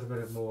a little bit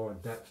of more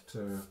depth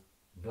to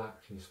black,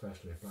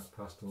 especially. Black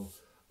pastel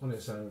on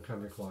its own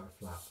can be quite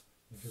flat.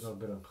 If you've got a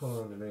bit of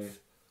colour underneath,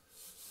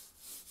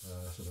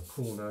 sort of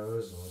cool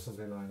nose or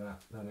something like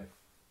that, then it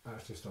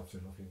actually stops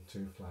it looking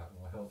too flat,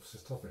 or helps to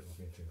stop it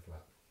looking too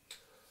flat.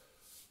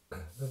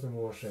 A little bit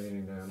more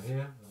shading down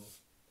here,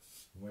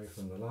 away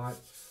from the light,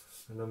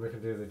 and then we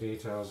can do the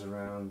details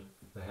around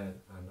the head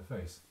and the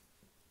face.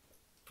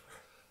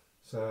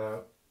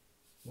 So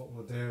what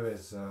we'll do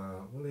is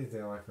we'll leave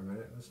the eye for a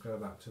minute. Let's go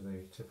back to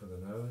the tip of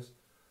the nose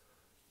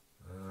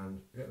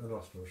and get the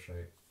nostril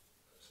shape.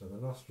 So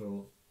the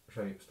nostril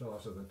shape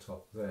starts at the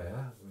top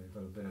there. We've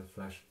got a bit of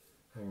flesh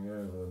hanging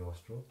over the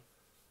nostril,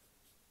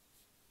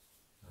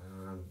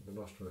 and the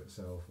nostril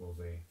itself will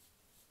be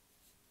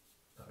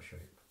that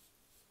shape.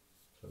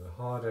 So the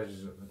hard edge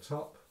is at the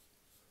top.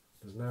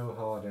 There's no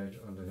hard edge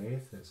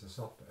underneath. It's a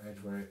soft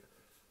edge where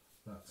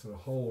that sort of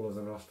hole of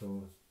the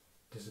nostril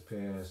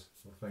disappears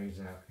or fades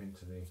out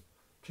into the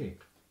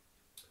cheek.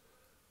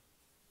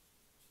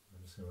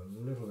 And so a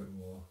little bit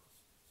more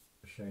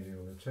shading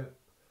on the tip.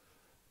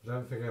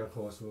 Don't forget, of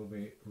course, we'll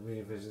be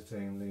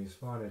revisiting these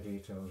finer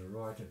details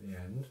right at the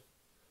end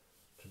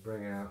to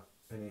bring out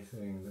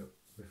anything that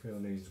we feel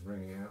needs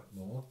bringing out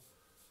more.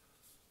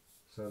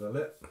 So the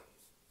lip,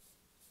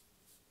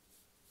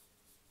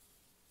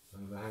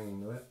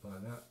 overhanging lip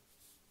like that.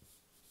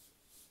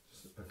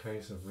 Just a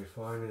case of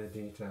refining the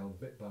detail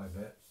bit by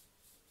bit,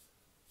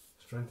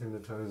 strengthening the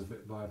tones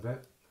bit by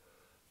bit.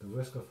 The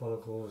whisker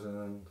follicles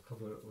and a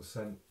couple of little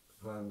scent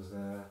glands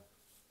there.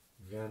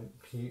 Again,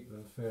 keep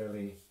them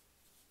fairly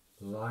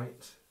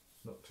light,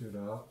 not too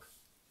dark.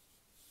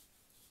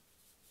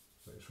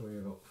 Make sure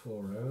you've got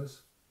 4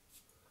 rows.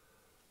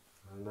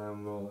 And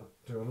then we'll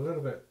do a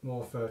little bit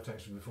more fur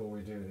texture before we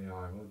do the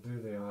eye. We'll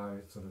do the eye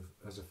sort of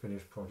as a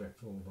finished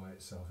project all by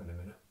itself in a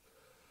minute.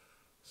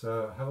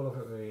 So have a look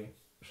at the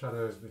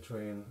shadows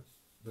between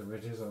the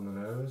ridges on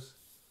the nose.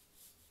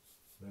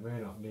 They may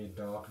not need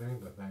darkening,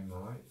 but they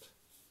might.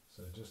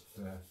 So just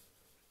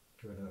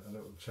give it a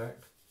little check.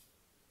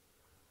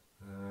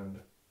 And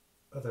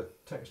other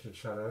textured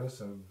shadows,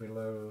 so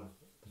below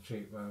the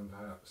cheekbone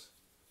perhaps,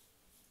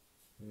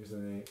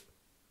 using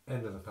the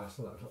end of the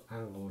pastel, that little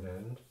angled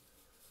end.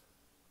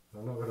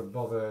 I'm not going to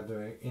bother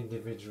doing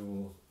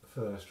individual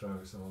fur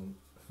strokes on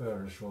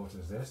fur as short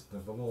as this. The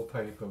velour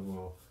paper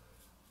will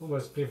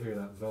almost give you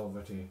that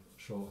velvety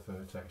short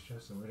fur texture,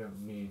 so we don't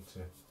need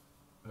to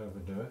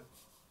overdo it.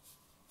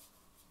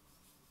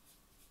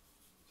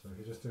 So if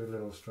you just do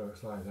little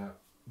strokes like that,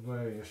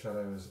 where your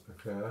shadows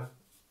occur,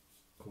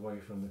 away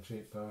from the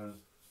cheekbone,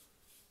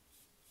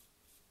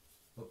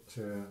 up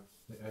to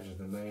the edge of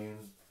the mane,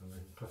 and we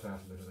can cut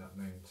out a bit of that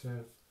mane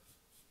too.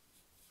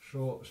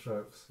 Short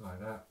strokes like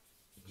that,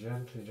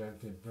 gently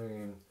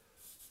bringing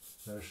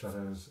those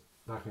shadows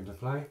back into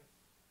play,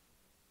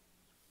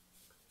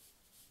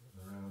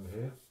 around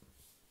here,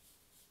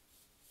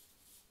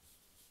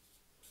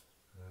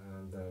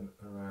 and then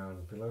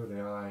around below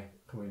the eye,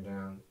 coming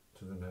down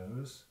to the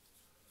nose.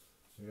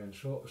 Again,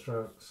 short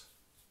strokes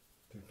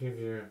to give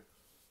you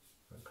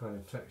that kind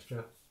of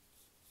texture.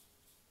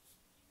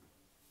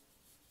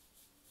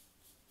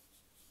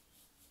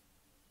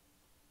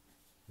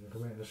 You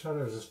can make the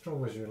shadows as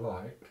strong as you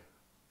like.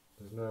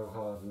 There's no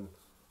hard and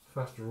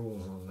fast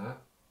rules on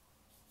that.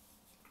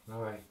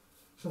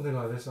 Something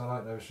like this, I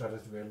like those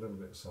shadows to be a little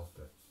bit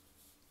softer.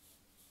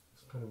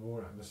 It's kind of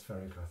more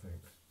atmospheric, I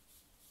think.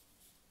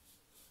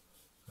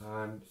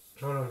 And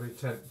try not to be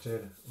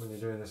tempted when you're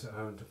doing this at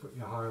home to put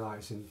your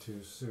highlights in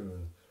too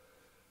soon.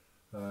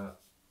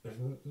 If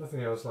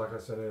nothing else, like I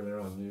said earlier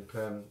on, you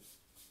can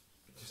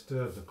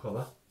disturb the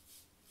colour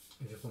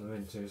if you put them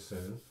in too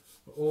soon.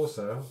 But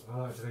also, I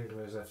like to think of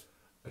it as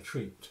a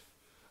treat,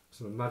 a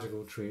sort of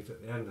magical treat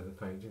at the end of the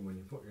painting. When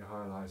you put your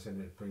highlights in,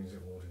 it brings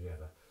it all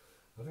together.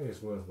 I think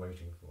it's worth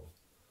waiting for.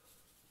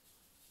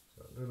 So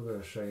Got a little bit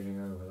of shading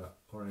over that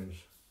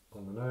orange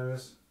on the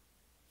nose.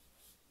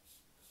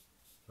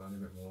 Got a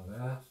little bit more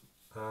there.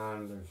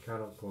 And you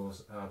can of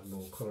course add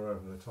more colour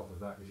over the top of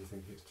that if you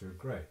think it's too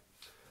grey.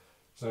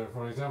 So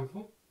for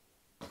example,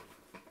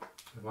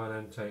 if I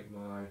then take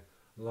my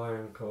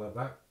lion colour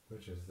back,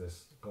 which is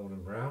this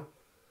golden brown,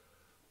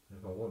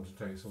 if I want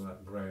to take some of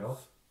that grey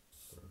off,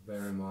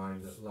 bear in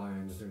mind that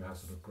lions do have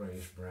sort of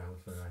greyish brown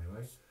fur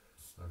anyway,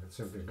 I can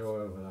simply go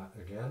over that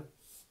again,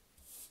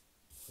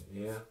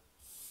 the ear,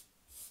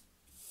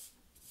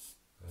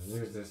 and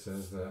use this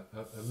as a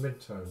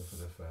mid-tone for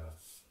the fur.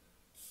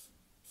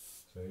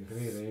 So you can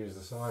either use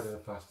the side of the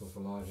pastel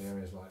for large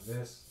areas like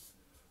this,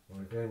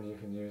 or again you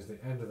can use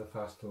the end of the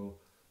pastel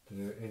to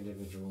do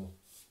individual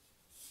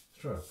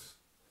strokes.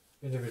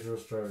 Individual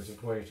strokes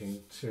equating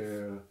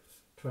to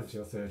 20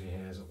 or 30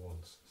 hairs at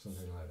once,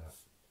 something like that.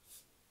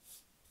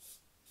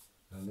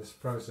 And this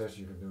process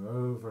you can do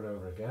over and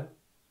over again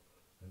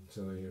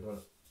until you've got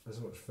as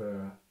much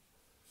fur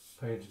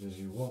painted as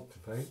you want to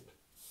paint.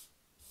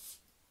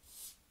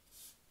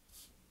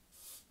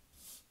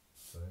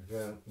 So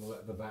again, we'll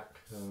let the back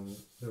and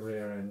the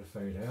rear end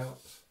fade out.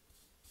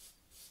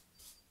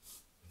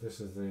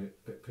 This is the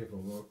bit people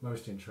are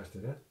most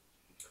interested in.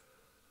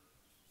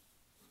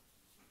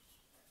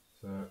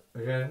 So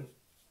again,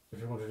 if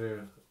you want to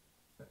do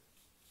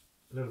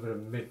a little bit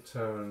of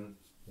mid-tone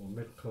or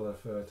mid-colour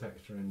fur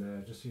texture in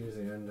there, just use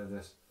the end of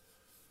this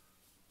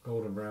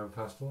golden brown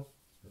pastel.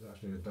 It's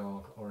actually a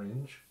dark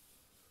orange.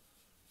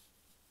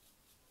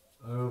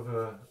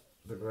 Over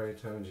the grey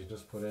tones you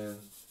just put in,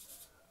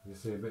 you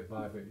see bit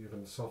by bit you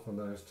can soften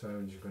those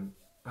tones, you can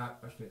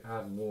actually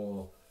add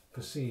more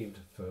perceived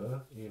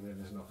fur, even if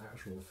it's not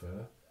actual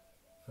fur.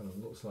 Kind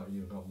of looks like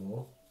you've got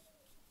more.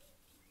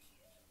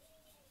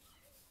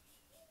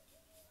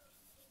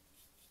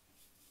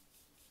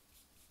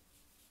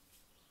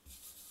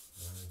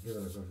 Give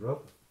it a good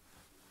rub.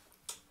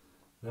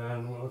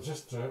 Then we'll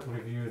just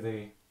review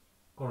the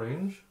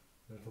orange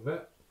a little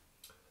bit.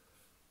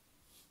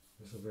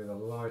 This will be the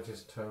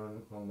lightest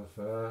tone on the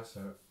fur,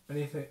 so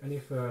any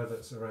fur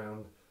that's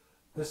around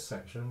this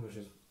section, which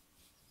is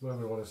where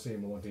we want to see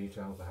more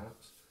detail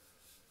perhaps.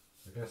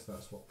 I guess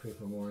that's what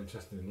people are more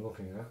interested in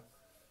looking at.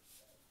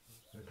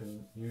 You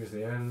can use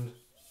the end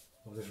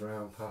of this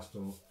round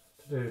pastel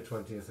to do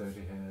 20 or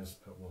 30 hairs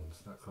at once,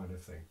 that kind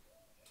of thing.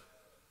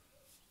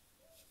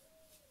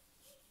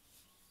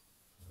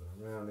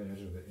 Around the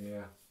edge of the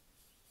ear.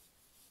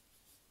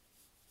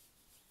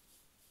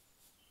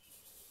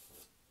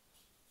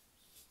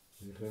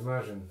 You can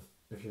imagine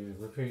if you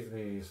repeat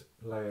these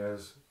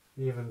layers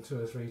even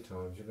 2 or 3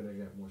 times, you're going to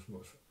get much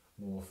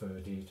more fur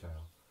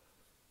detail.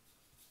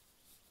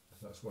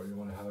 If that's what you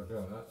want to have a go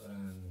at,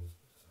 then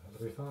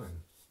that'll be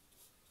fine.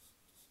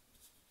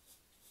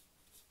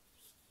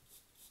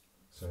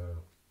 So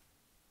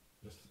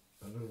just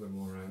a little bit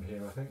more around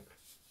here, I think.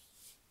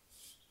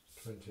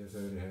 20 or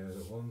 30 hairs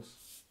at once,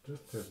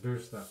 just to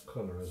boost that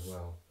colour as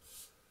well.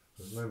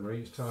 Because remember,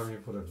 each time you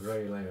put a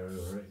grey layer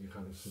over it, you're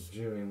kind of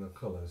subduing the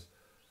colours.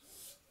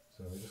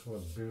 So we just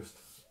want to boost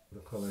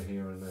the colour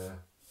here and there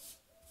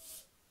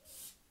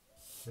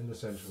in the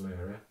central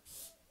area.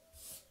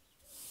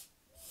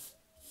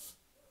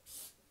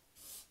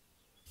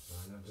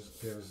 And that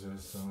just gives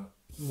us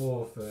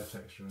more fur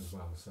texture as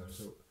well, so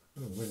it's a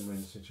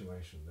win-win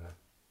situation there.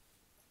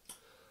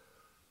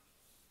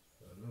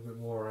 A little bit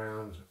more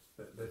around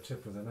the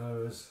tip of the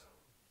nose.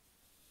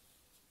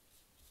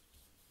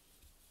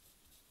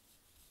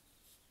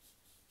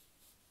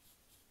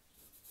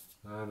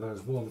 And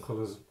those warm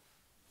colours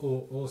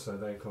also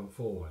they come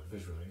forward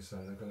visually, so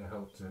they're going to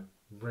help to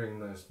bring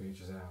those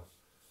features out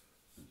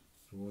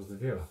towards the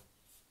viewer.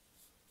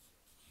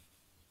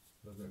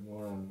 A little bit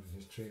more on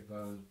his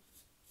cheekbone.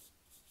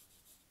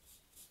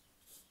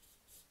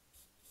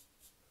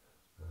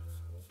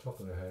 The top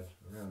of the head,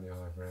 around the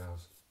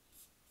eyebrows.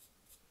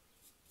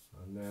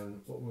 And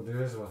then what we'll do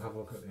is we'll have a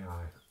look at the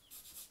eye.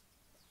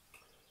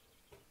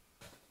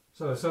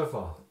 So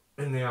far,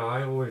 in the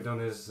eye, all we've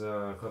done is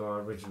got our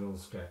original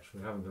sketch.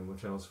 We haven't done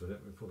much else with it.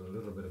 We put a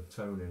little bit of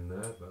tone in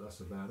there, but that's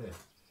about it.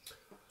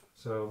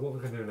 So what we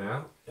can do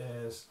now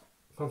is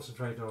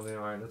concentrate on the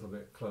eye a little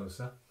bit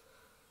closer.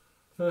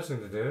 First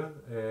thing to do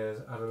is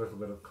add a little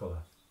bit of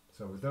colour.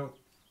 So we don't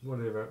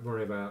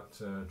worry about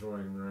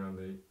drawing around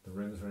the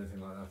rims or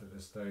anything like that at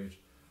this stage,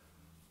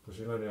 because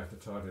you'll only have to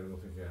tidy it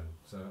up again.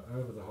 So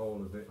over the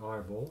whole of the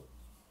eyeball,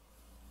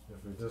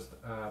 if we just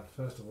add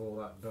first of all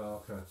that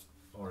darker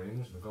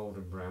orange, the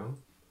golden brown,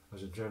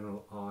 as a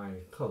general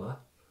eye colour,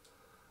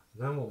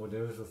 then what we'll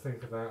do is we'll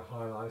think about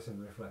highlights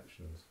and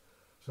reflections.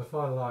 So if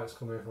our light's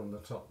coming from the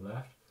top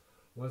left,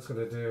 what it's going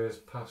to do is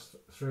pass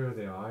through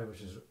the eye,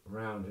 which is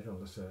rounded on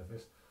the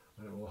surface,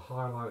 and it will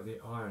highlight the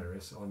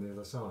iris on the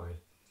other side.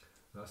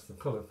 That's the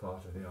coloured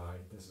part of the eye.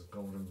 This is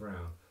golden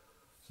brown.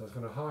 So it's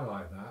going to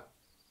highlight that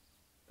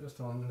just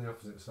on the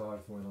opposite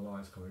side from where the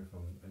light's coming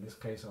from. In this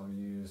case I'll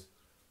use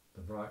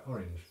the bright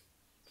orange,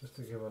 just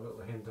to give a little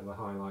hint of a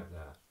highlight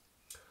there.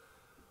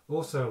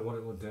 Also what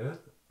it will do,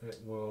 it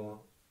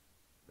will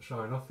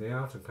shine off the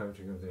outer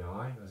coating of the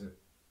eye as it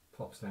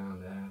pops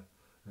down there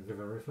and give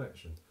a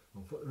reflection.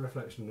 We'll put the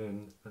reflection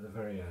in at the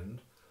very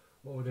end.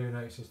 What we'll do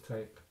next is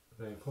take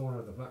the corner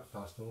of the black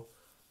pastel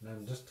and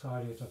then just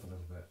tidy it up a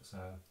little bit. So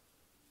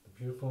the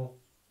pupil,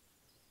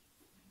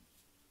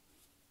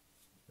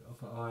 the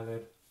upper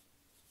eyelid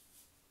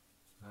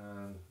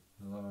and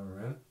the lower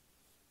rim.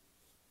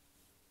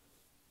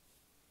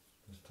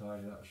 Just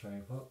tidy that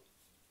shape up,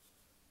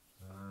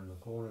 and the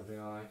corner of the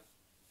eye,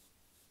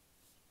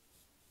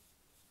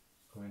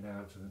 going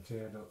down to the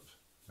tear duct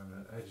and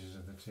the edges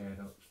of the tear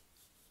duct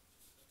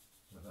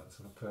with that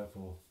sort of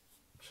purple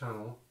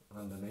channel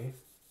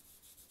underneath.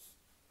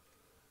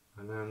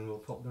 And then we'll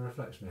pop the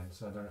reflection in.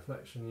 So the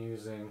reflection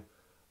using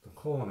the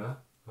corner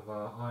of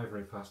our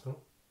ivory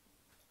pastel,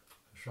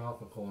 a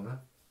sharper corner,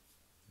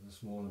 the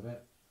smaller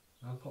bit,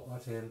 and pop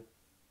that in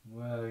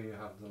where you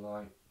have the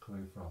light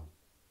coming from.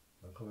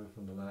 So coming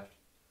from the left,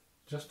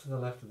 just to the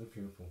left of the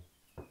pupil,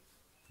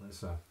 like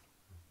so.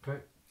 Okay.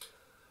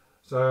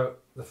 So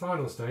the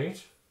final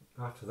stage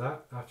after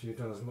that, after you've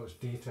done as much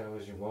detail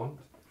as you want,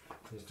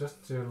 is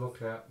just to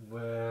look at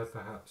where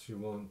perhaps you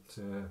want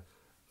to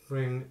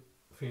bring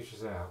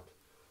features out.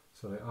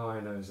 So the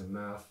eye, nose and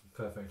mouth,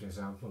 perfect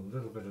example, a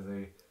little bit of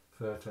the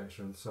fur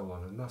texture and so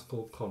on, and that's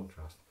called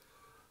contrast.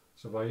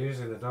 So by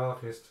using the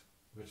darkest,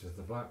 which is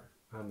the black,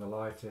 and the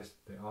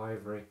lightest, the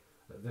ivory,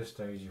 at this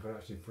stage you can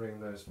actually bring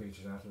those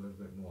features out a little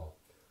bit more.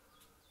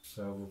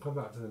 So we'll come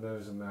back to the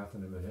nose and mouth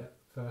in a minute.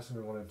 First thing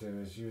we want to do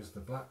is use the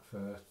black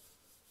first,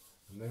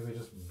 and maybe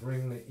just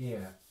bring the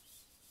ear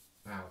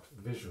out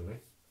visually,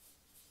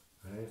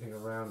 and anything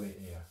around the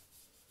ear.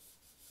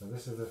 So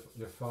this is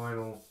your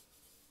final,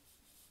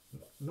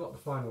 not the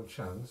final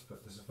chance,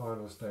 but this is the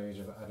final stage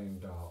of adding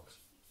darks,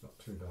 not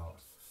too dark.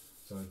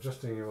 So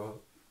adjusting your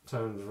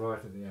tones right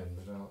at the end,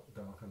 the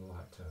dark and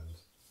light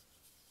tones.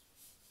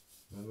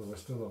 Remember, we're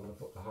still not going to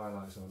put the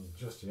highlights on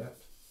just yet.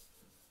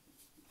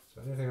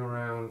 So anything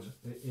around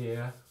the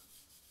ear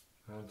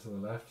and to the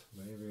left,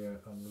 maybe a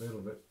little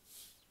bit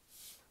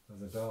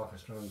of the darker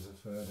strands of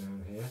fur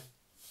down here.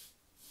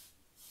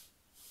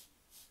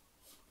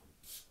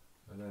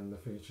 And then the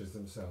features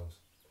themselves.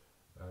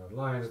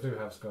 Lions do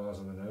have scars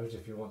on the nose.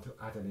 If you want to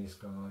add any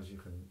scars, you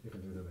can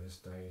do them at this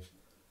stage.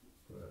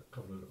 Put a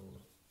couple of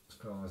little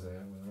scars there,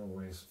 where they're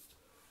always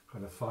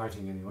kind of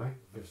fighting anyway.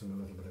 Gives them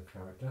a little bit of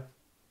character.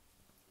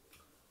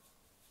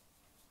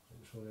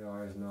 Make sure the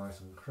eye is nice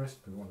and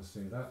crisp. We want to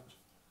see that.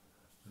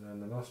 And then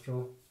the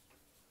nostril.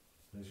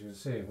 As you can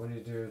see, when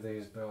you do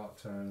these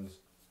dark tones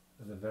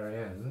at the very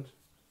end,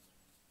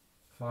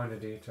 finer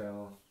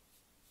detail,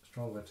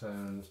 stronger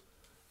tones,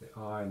 the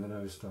eye and the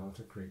nose start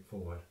to creep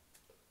forward.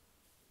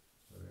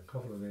 A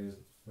couple of these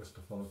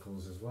whisker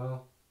follicles as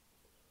well,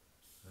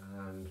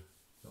 and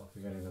not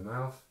forgetting the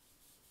mouth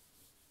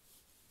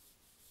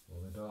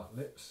or the dark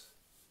lips.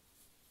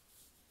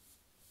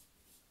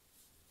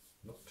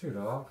 Not too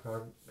dark, I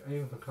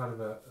aim for kind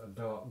of a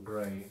dark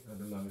grey at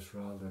the most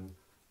rather than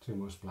too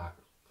much black.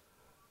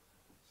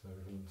 So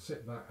we can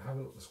sit back, have a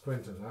little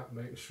squint at that,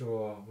 make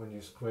sure when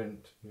you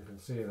squint you can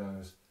see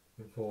those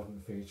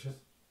important features.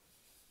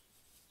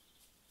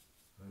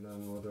 And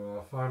then we'll do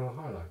our final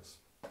highlights.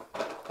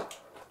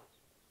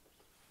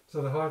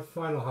 So the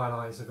final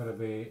highlights are going to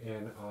be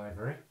in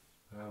ivory.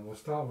 We'll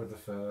start with the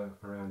fur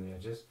around the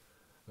edges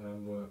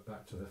and work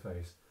back to the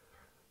face.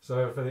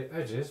 So for the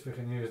edges we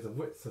can use the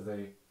width of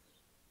the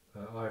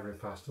ivory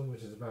pastel,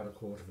 which is about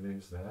 1/4 of an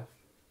inch there.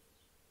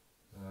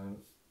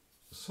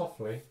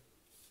 Softly,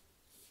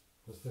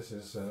 because this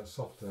is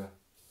softer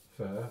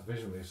fur,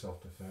 visually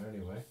softer fur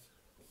anyway,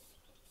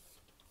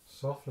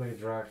 softly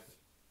drag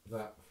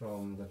that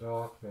from the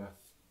darker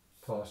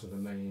part of the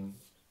mane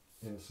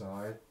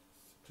inside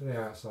to the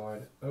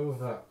outside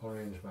over that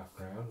orange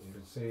background. You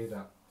can see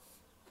that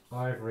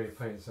ivory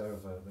paints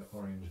over the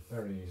orange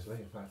very easily.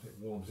 In fact, it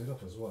warms it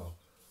up as well.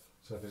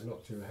 So if it's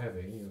not too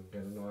heavy, you'll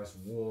get a nice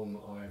warm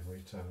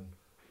ivory tone.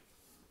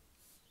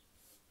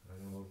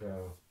 And then we'll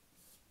go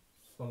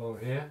along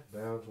here,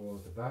 down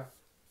towards the back.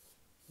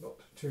 Not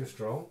too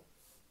strong,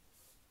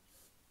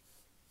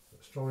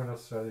 but strong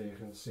enough so that you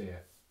can see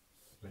it.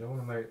 We don't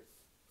want to make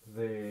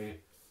the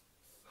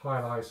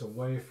highlights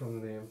away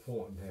from the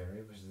important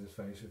area, which is the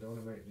face. We don't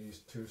want to make these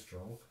too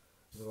strong,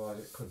 otherwise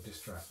it could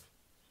distract.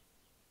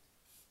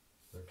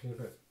 So keep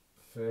it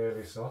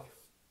fairly soft.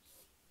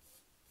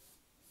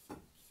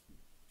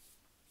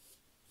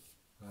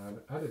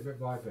 And add it bit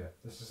by bit.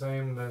 It's the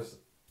same as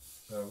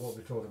what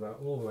we talked about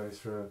all the way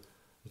through,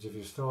 that if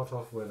you start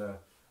off with a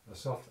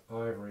soft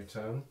ivory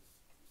tone,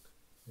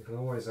 you can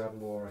always add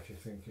more if you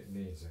think it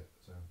needs it.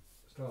 So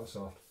start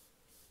soft,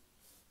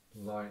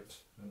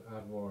 light, and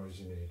add more as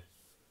you need.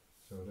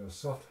 So we'll do a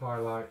soft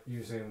highlight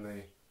using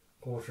the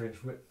 1/4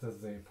 inch width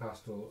of the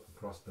pastel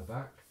across the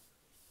back,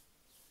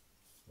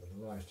 with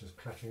the light just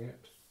catching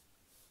it.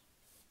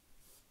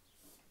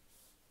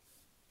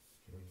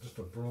 Just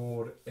a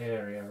broad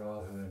area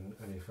rather than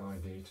any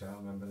fine detail.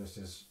 Remember, this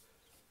is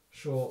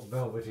short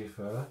velvety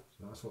fur,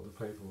 that's what the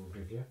paper will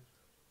give you.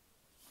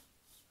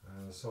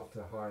 And a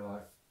softer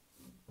highlight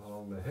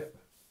along the hip,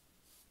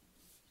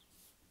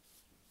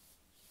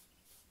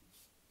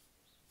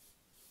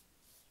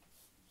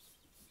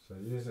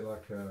 use it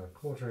like a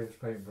 1/4 inch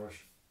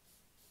paintbrush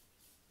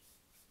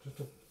just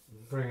to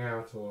bring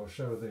out or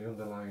show the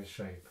underlying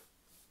shape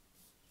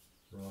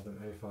rather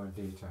than any fine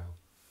detail.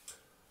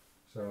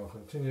 So I'll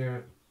continue,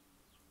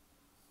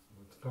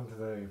 we'll come to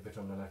the bit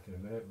on the left in a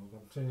minute,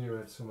 we'll continue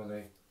with some of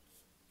the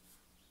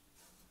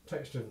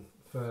textured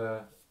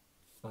fur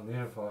on the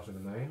inner part of the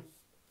mane.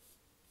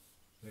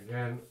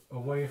 Again,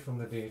 away from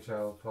the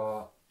detailed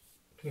part,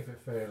 keep it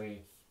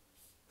fairly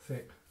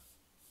thick,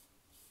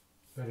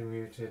 fairly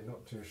muted,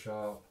 not too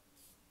sharp.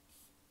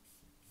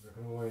 You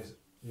can always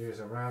use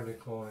a rounded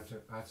corner to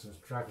add some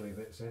straggly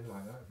bits in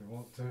like that if you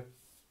want to.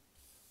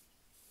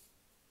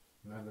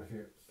 Remember, if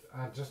you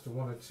add just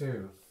one or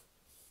two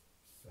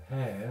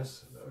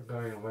hairs that are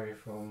going away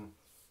from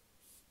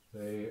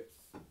the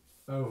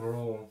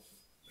overall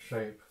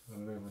shape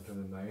and movement of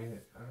the mane,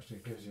 it actually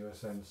gives you a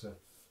sense of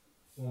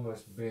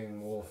almost being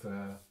more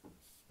fur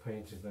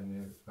painted than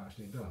you've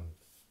actually done.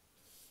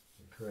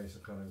 It creates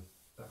that kind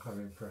of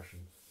impression.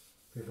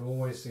 People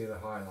always see the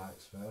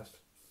highlights first,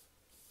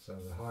 so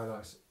the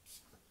highlights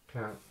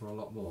count for a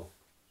lot more.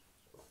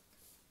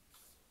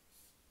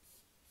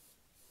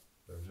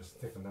 So just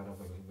thicken that up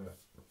a little bit.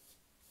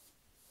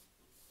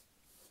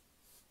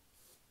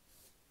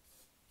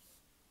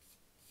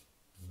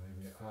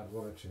 Maybe add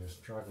one or two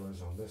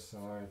stragglers on this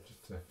side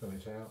just to fill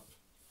it out.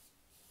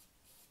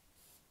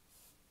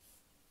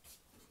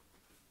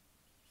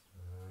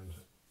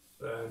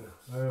 And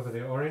then over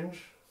the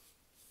orange,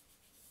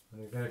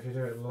 and again if you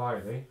do it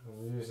lightly,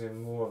 I'm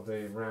using more of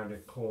the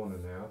rounded corner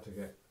now to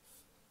get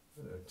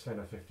 10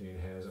 or 15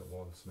 hairs at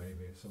once,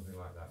 maybe something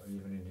like that, or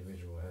even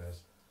individual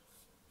hairs.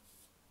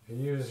 If you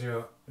use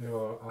your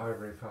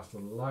ivory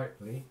pastel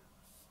lightly,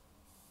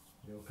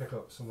 you'll pick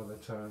up some of the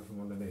tone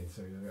from underneath,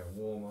 so you'll get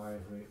warm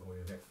ivory or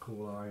you'll get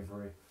cool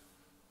ivory.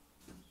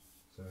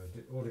 So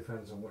it all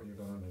depends on what you've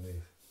got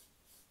underneath.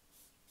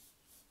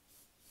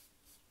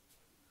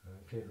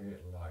 And keeping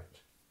it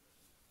light.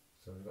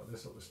 So we've got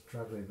this little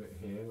straggly bit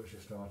here which we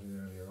started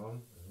earlier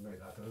on. We'll make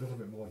that a little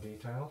bit more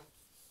detailed.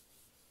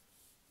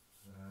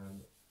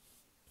 And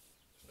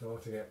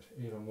start to get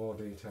even more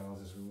details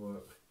as we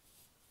work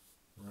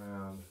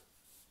round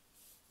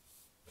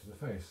to the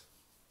face.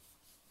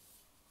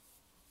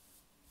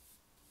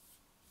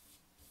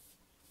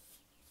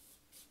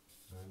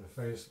 And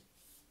the face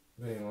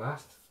being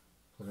last,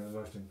 probably the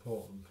most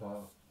important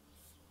part,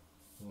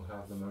 will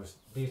have the most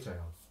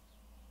detail.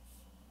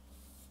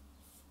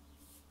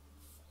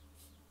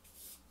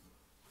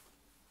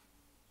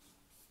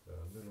 So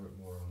a little bit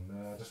more on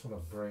there. I just want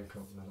to break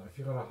up the, if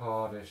you've got a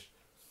hardish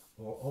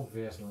or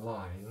obvious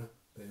line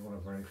that you want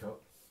to break up,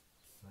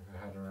 like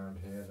I had around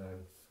here,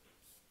 then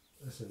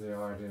this is the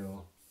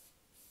ideal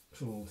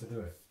tool to do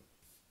it.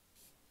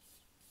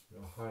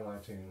 You're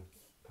highlighting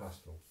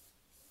pastel.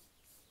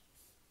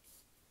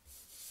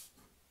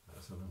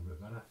 That's a little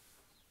bit better.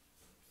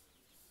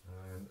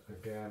 And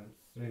again,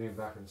 leaning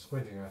back and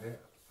squinting at it,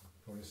 I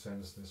can probably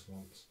sense this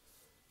wants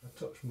a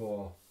touch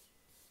more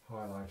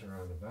highlight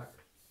around the back.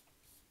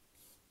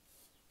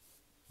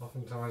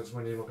 Oftentimes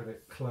when you look at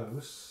it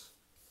close,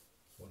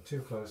 or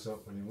too close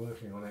up when you're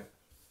working on it,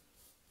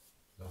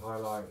 the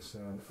highlights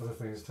and other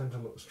things tend to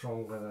look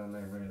stronger than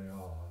they really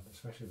are,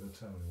 especially the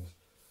tones.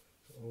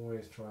 So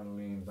always try and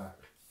lean back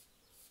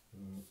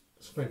and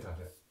squint at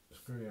it,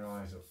 screw your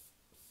eyes up.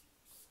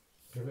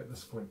 Give it the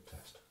squint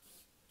test.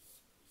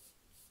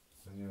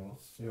 And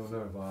you'll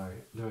know by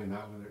doing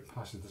that whether it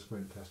passes the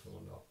squint test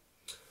or not.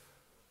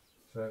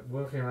 So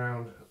working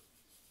around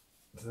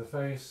to the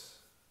face,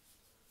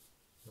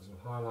 there's some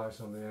highlights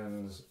on the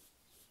ends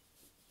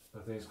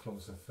of these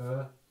clumps of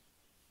fur.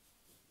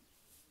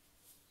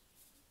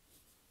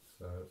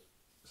 So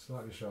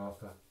slightly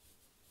sharper,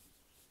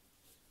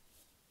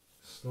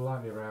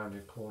 slightly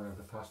rounded corner of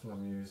the pastel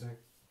I'm using,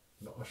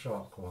 not a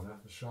sharp corner.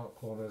 The sharp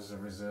corners are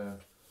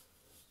reserved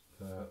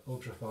for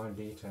ultra fine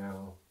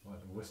detail like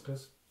the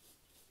whiskers.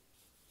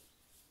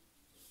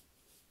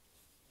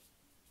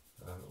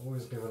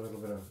 Always give a little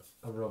bit of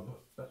a rub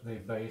at the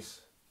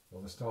base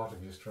or the start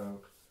of your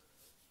stroke,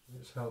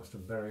 which helps to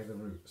bury the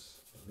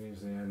roots. It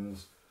leaves the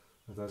ends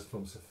of those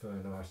clumps of fur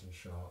nice and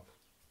sharp.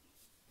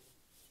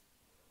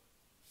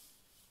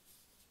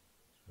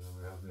 And then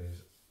we have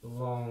these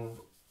long,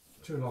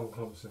 two long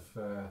clumps of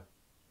fur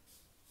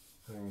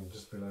hanging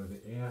just below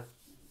the ear.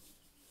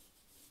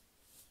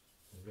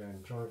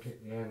 Again, try and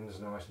keep the ends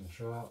nice and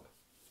sharp.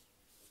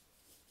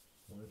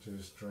 One or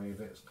two stray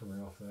bits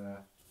coming off there,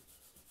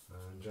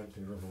 and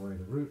gently rub away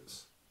the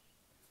roots.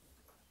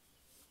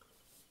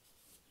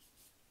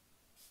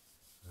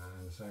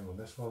 And the same on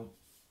this one.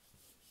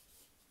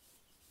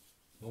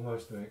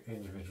 Almost doing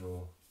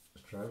individual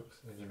strokes,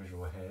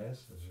 individual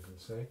hairs, as you can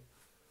see.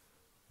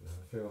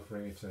 Feel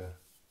free to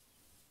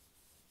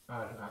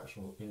add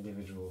actual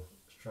individual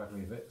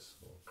straggly bits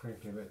or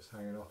crinkly bits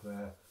hanging off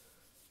there.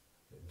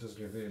 It does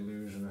give the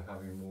illusion of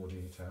having more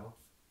detail.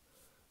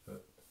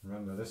 But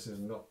remember, this is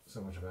not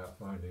so much about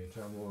fine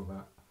detail, more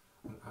about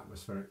an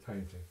atmospheric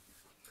painting.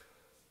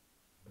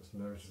 Just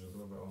notice a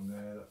little bit on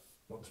there that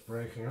what's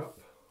breaking up.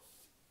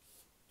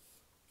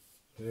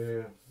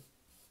 Do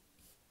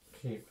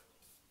keep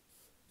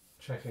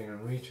checking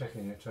and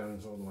rechecking your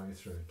tones all the way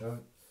through.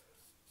 Don't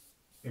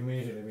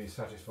immediately be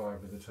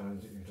satisfied with the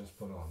tones that you just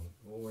put on.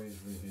 Always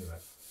review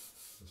it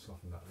and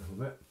soften that a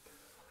little bit.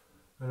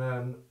 And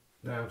then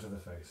down to the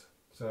face.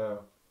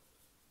 So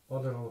a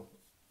little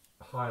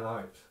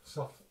highlight,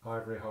 soft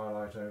ivory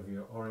highlight over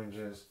your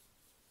oranges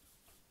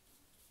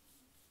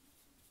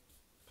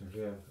to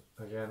give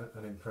again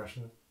an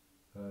impression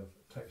of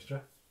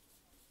texture.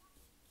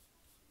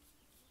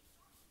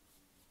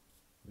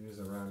 Use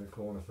the rounded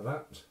corner for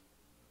that.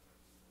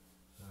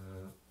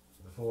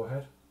 The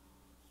forehead.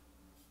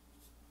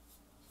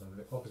 So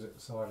the opposite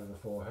side of the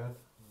forehead,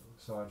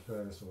 side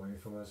furthest away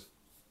from us.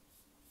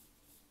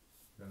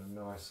 Got a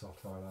nice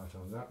soft highlight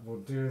on that. We'll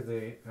do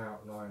the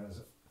outline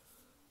as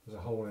a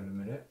whole in a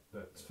minute,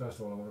 but first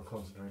of all I want to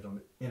concentrate on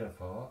the inner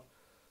part.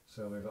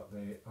 So we've got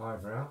the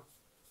eyebrow,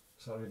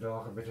 slightly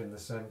darker bit in the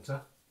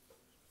centre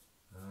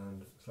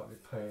and slightly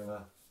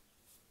paler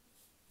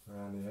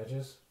around the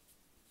edges.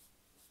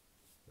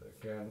 But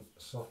again,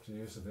 softer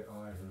use of the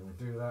ivory will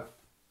do that.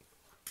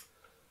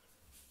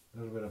 A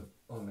little bit of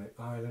on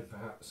the eyelid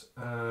perhaps,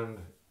 and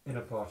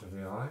inner part of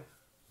the eye.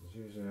 There's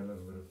usually a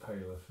little bit of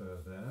paler fur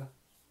there.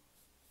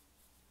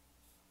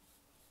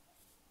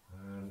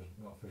 And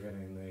not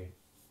forgetting the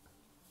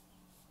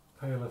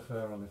paler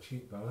fur on the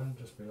cheekbone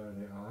just below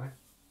the eye,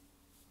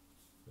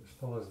 which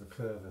follows the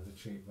curve of the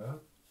cheekbone,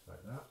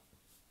 like that.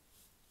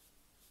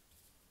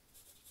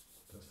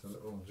 Just a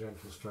little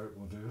gentle stroke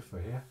will do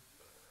for here.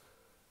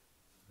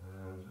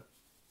 And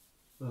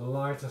the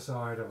lighter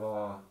side of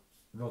our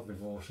rugby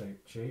ball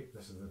shaped cheek,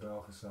 this is the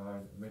darker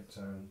side,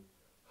 mid-tone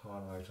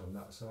highlight on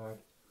that side.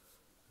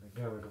 And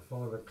again we can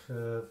follow the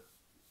curve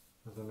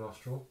of the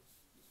nostril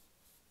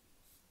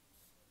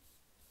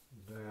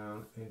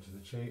down into the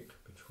cheek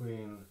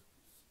between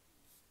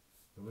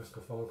the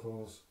whisker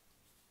follicles.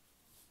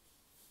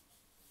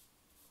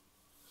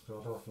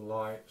 Start off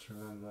light,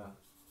 remember,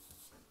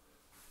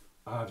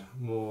 add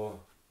more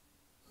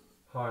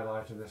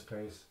highlight in this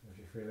case if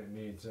you feel it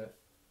needs it.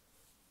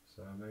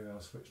 So maybe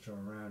I'll switch to a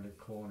rounded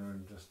corner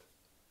and just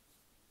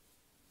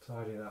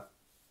tidy that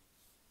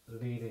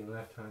leading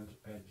left hand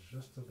edge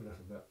just a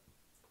little bit.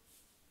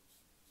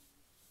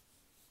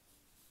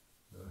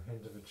 A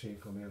hint of a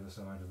cheek on the other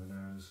side of the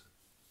nose.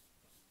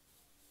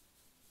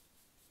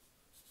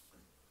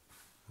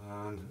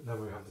 And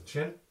then we have the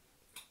chin.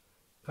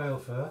 Pale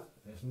fur,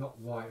 it's not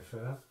white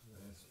fur,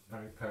 it's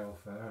very pale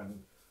fur,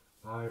 and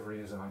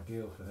ivory is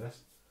ideal for this.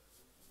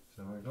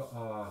 So we've got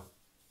our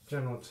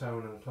general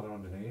tone and colour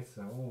underneath,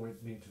 so all we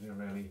need to do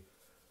really,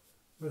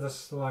 with a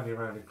slightly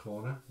rounded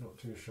corner, not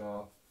too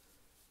sharp,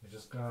 is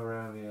just go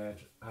around the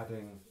edge,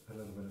 adding a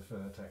little bit of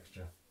fur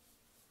texture.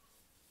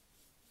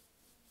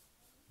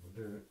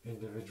 We'll do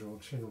individual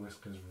chin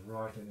whiskers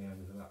right at the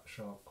end of that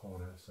sharp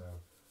corner, so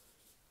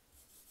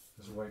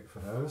just wait for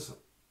those.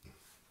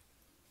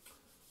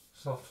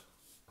 Soft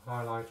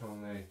highlight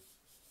on the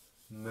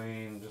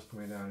mane, just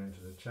coming down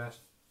into the chest.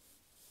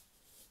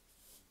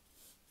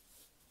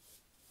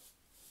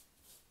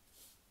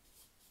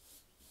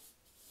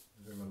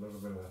 Give a little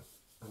bit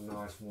of a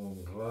nice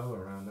warm glow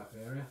around that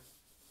area.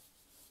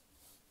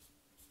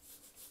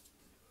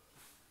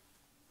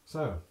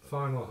 So,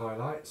 final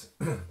highlights.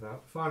 Now,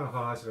 final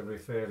highlights are going to be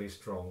fairly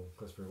strong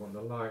because we want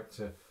the light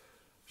to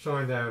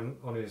shine down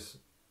on his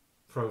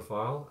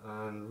profile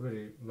and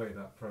really make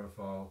that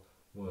profile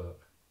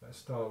work. Let's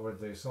start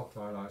with the soft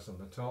highlights on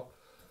the top.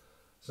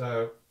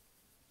 So,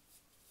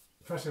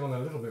 pressing on a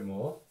little bit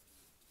more,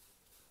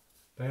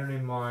 bearing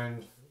in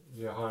mind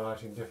you're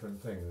highlighting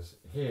different things.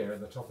 Here at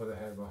the top of the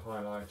head we're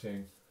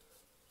highlighting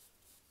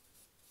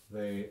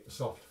the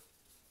soft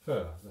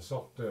fur, the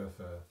softer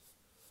fur.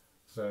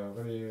 So I'm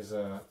going to use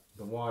the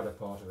wider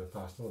part of the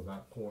pastel,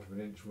 about 1/4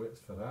 inch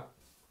width for that.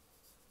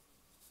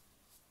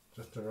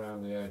 Just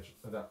around the edge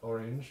of that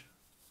orange.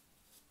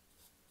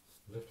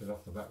 Lift it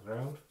off the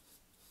background.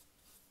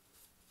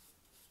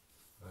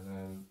 And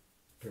then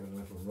give it a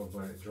little rub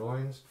where it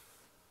joins.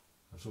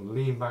 And sort of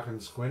lean back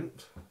and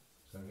squint.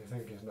 So if you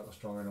think it's not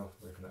strong enough,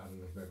 we can add a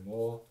little bit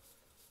more.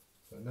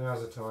 But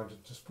now's the time to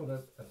just put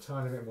a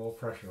tiny bit more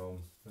pressure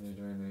on when you're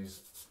doing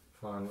these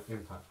final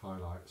impact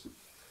highlights.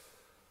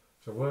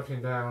 So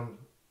working down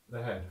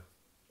the head.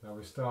 Now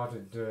we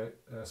started doing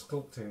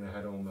sculpting the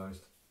head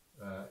almost,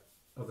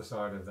 other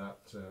side of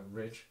that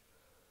ridge.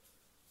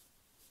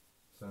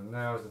 So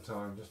now's the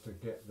time just to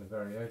get the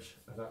very edge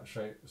of that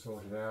shape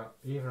sorted out.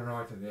 Even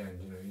right at the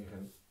end, you know, you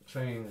can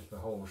change the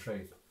whole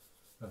shape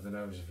of the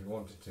nose if you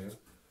wanted to,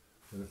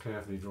 with a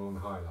carefully drawn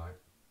highlight.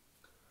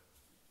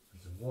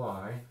 Which is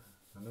why,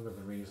 another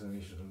reason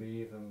you should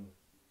leave them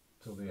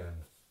till the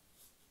end.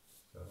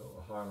 So a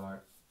little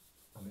highlight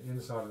on the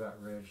inside of that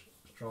ridge,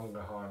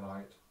 stronger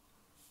highlight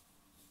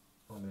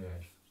on the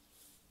edge.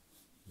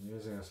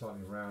 Using a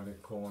slightly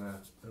rounded corner,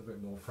 a little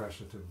bit more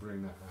pressure to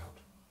bring that out.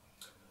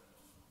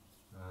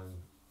 And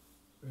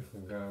we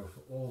can go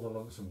for all the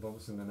lumps and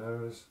bumps in the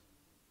nose.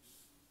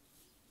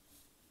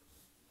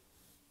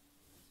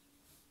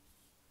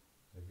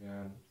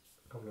 Again,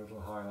 a couple of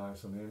little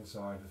highlights on the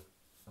inside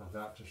of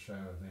that to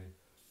show the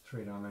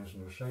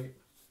three-dimensional shape,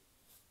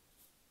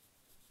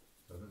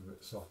 so a little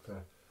bit softer.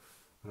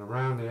 And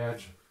around the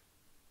edge,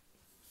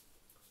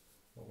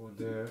 what we'll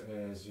do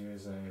is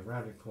use a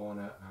rounded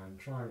corner and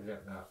try and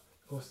get that,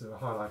 of course there's a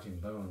highlighting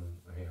bone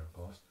here of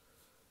course,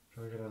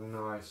 try and get a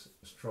nice,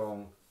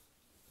 strong,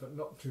 but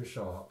not too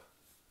sharp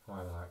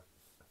highlight.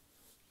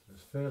 So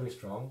it's fairly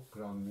strong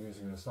because I'm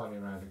using a slightly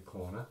rounded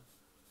corner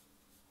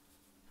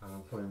and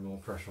I'm putting more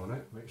pressure on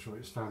it, make sure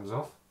it stands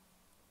off.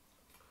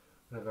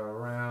 I'm going to go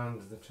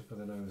around the tip of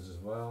the nose as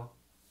well,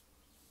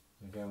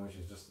 again which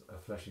is just a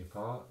fleshy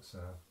part, so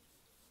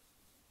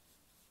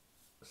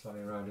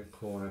slightly rounded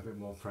corner, a bit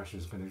more pressure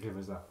is going to give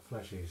us that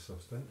fleshy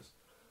substance.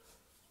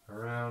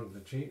 Around the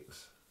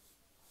cheeks,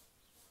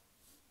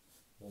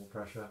 more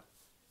pressure,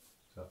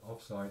 so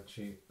offside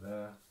cheek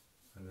there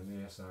and the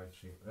near side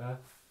cheek there,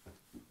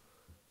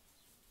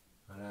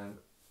 and then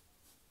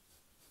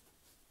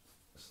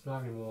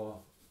slightly more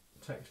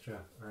texture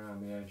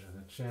around the edge of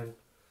the chin.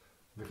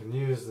 We can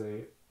use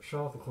the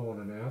sharper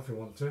corner now if you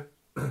want to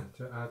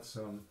add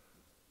some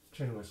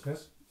chin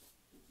whiskers.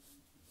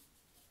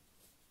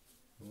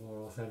 A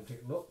more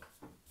authentic look.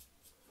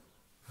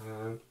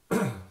 And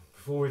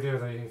before we do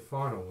the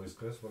final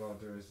whiskers, what I'll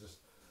do is just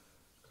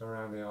go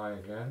around the eye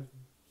again.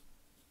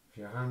 If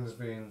your hand's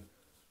been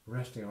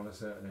resting on a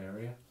certain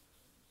area,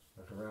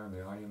 like around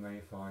the eye, you may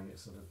find it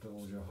sort of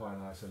dulls your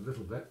highlights a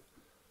little bit.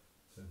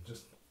 So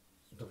just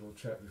double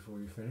check before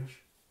you finish.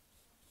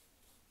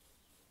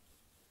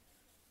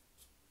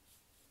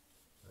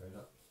 So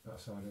that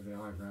side of the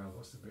eyebrow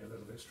wants to be a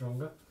little bit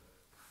stronger.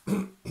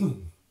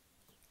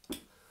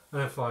 And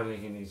then finally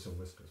he needs some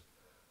whiskers.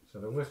 So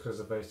the whiskers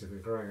are basically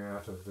growing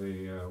out of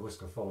the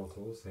whisker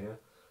follicles here.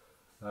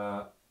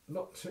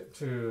 Not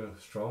too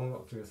strong,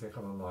 not too thick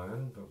on a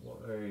lion, but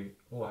what they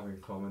all have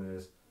in common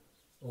is,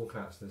 all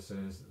cats this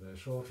is, they're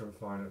shorter and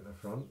finer at the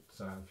front,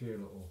 so a few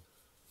little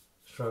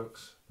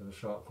strokes with a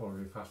sharp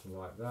corner of pastel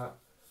like that,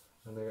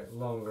 and they get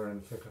longer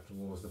and thicker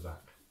towards the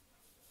back.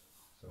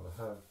 So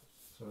I have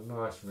sort of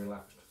nice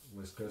relaxed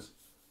whiskers,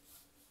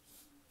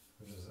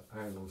 which is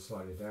angled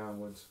slightly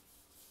downwards,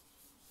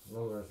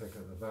 longer and thicker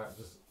at the back.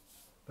 Just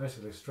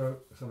basically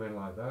stroke something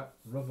like that,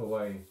 rub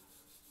away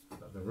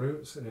at the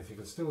roots, and if you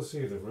can still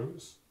see the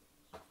roots,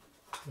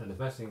 then the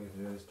best thing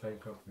to do is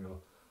take up your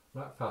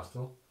black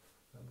pastel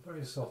and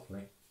very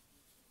softly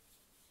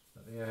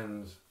at the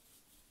ends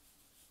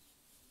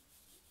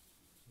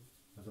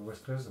of the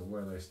whiskers, or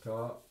where they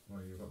start,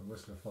 where you've got the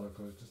whisker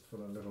follicles, just put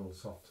a little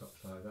soft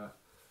touch like that.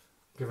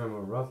 Give them a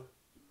rub.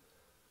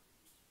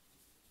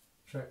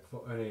 Check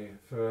for any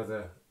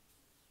further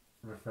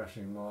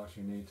refreshing marks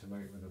you need to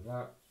make with the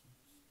black.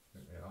 I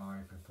think the eye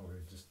could probably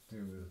just do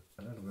with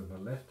a little bit of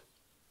a lift.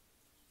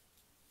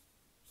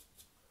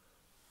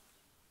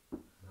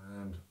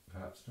 And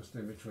perhaps just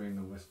in between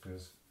the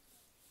whiskers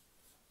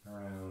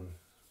around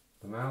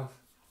the mouth,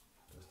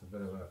 just a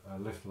bit of a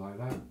lift like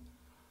that.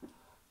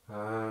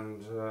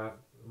 And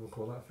we'll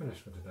call that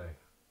finished for today.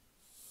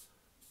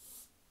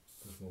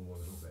 Just one more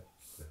little bit.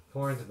 The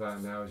point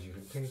about now is you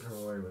can tinker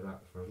away with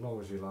that for as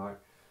long as you like.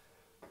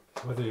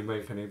 Whether you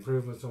make any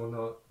improvements or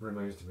not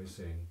remains to be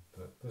seen.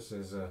 But this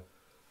is a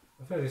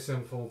fairly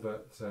simple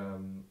but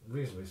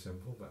reasonably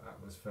simple but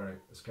atmospheric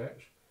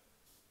sketch.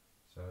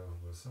 So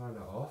we'll sign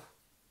that off.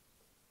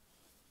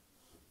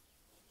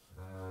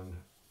 And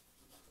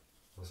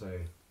I'll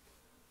say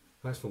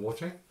thanks for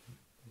watching.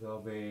 There'll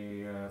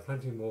be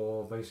plenty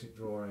more basic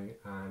drawing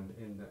and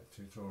in-depth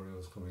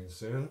tutorials coming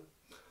soon.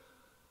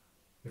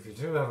 If you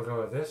do have a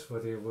go at this,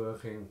 whether you're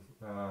working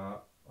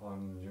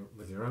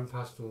with your own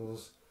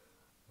pastels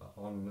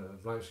on a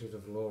blank sheet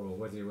of velour, or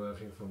whether you're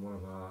working from one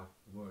of our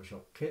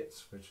workshop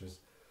kits, which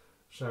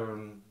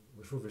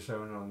will be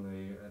shown on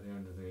at the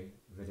end of the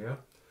video,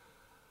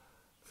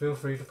 feel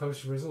free to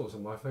post your results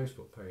on my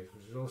Facebook page,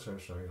 which is also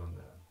showing on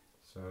there.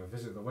 So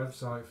visit the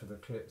website for the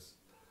kit's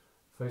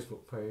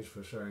Facebook page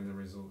for showing the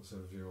results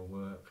of your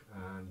work,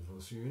 and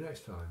we'll see you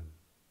next time.